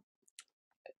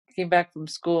came back from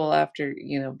school after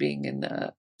being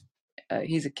in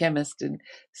he's a chemist and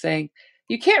saying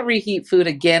you can't reheat food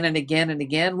again and again and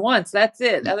again once. That's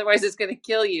it. Otherwise, it's going to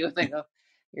kill you. And I go,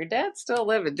 your dad's still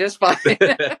living just fine.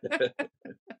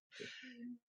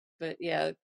 But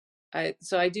yeah,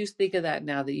 I do think of that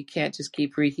now that you can't just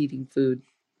keep reheating food.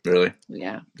 Really?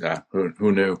 Yeah. Yeah.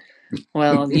 Who knew?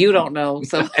 Well, you don't know,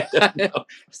 so I don't know.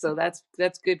 So that's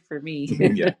good for me.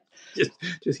 Yeah.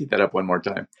 Just heat that up one more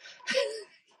time.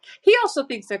 He also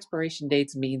thinks expiration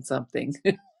dates mean something.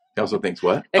 He also thinks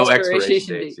what?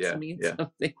 Expiration dates Yeah. mean Yeah.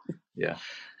 something. Yeah.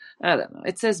 I don't know.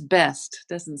 It says best.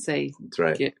 It doesn't say That's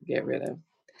right. Get rid of.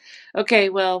 Okay,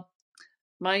 well,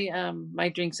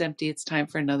 my drink's empty. It's time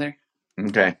for another.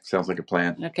 Okay. Sounds like a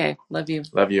plan. Okay. Love you.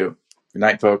 Love you. Good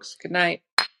night, folks. Good night.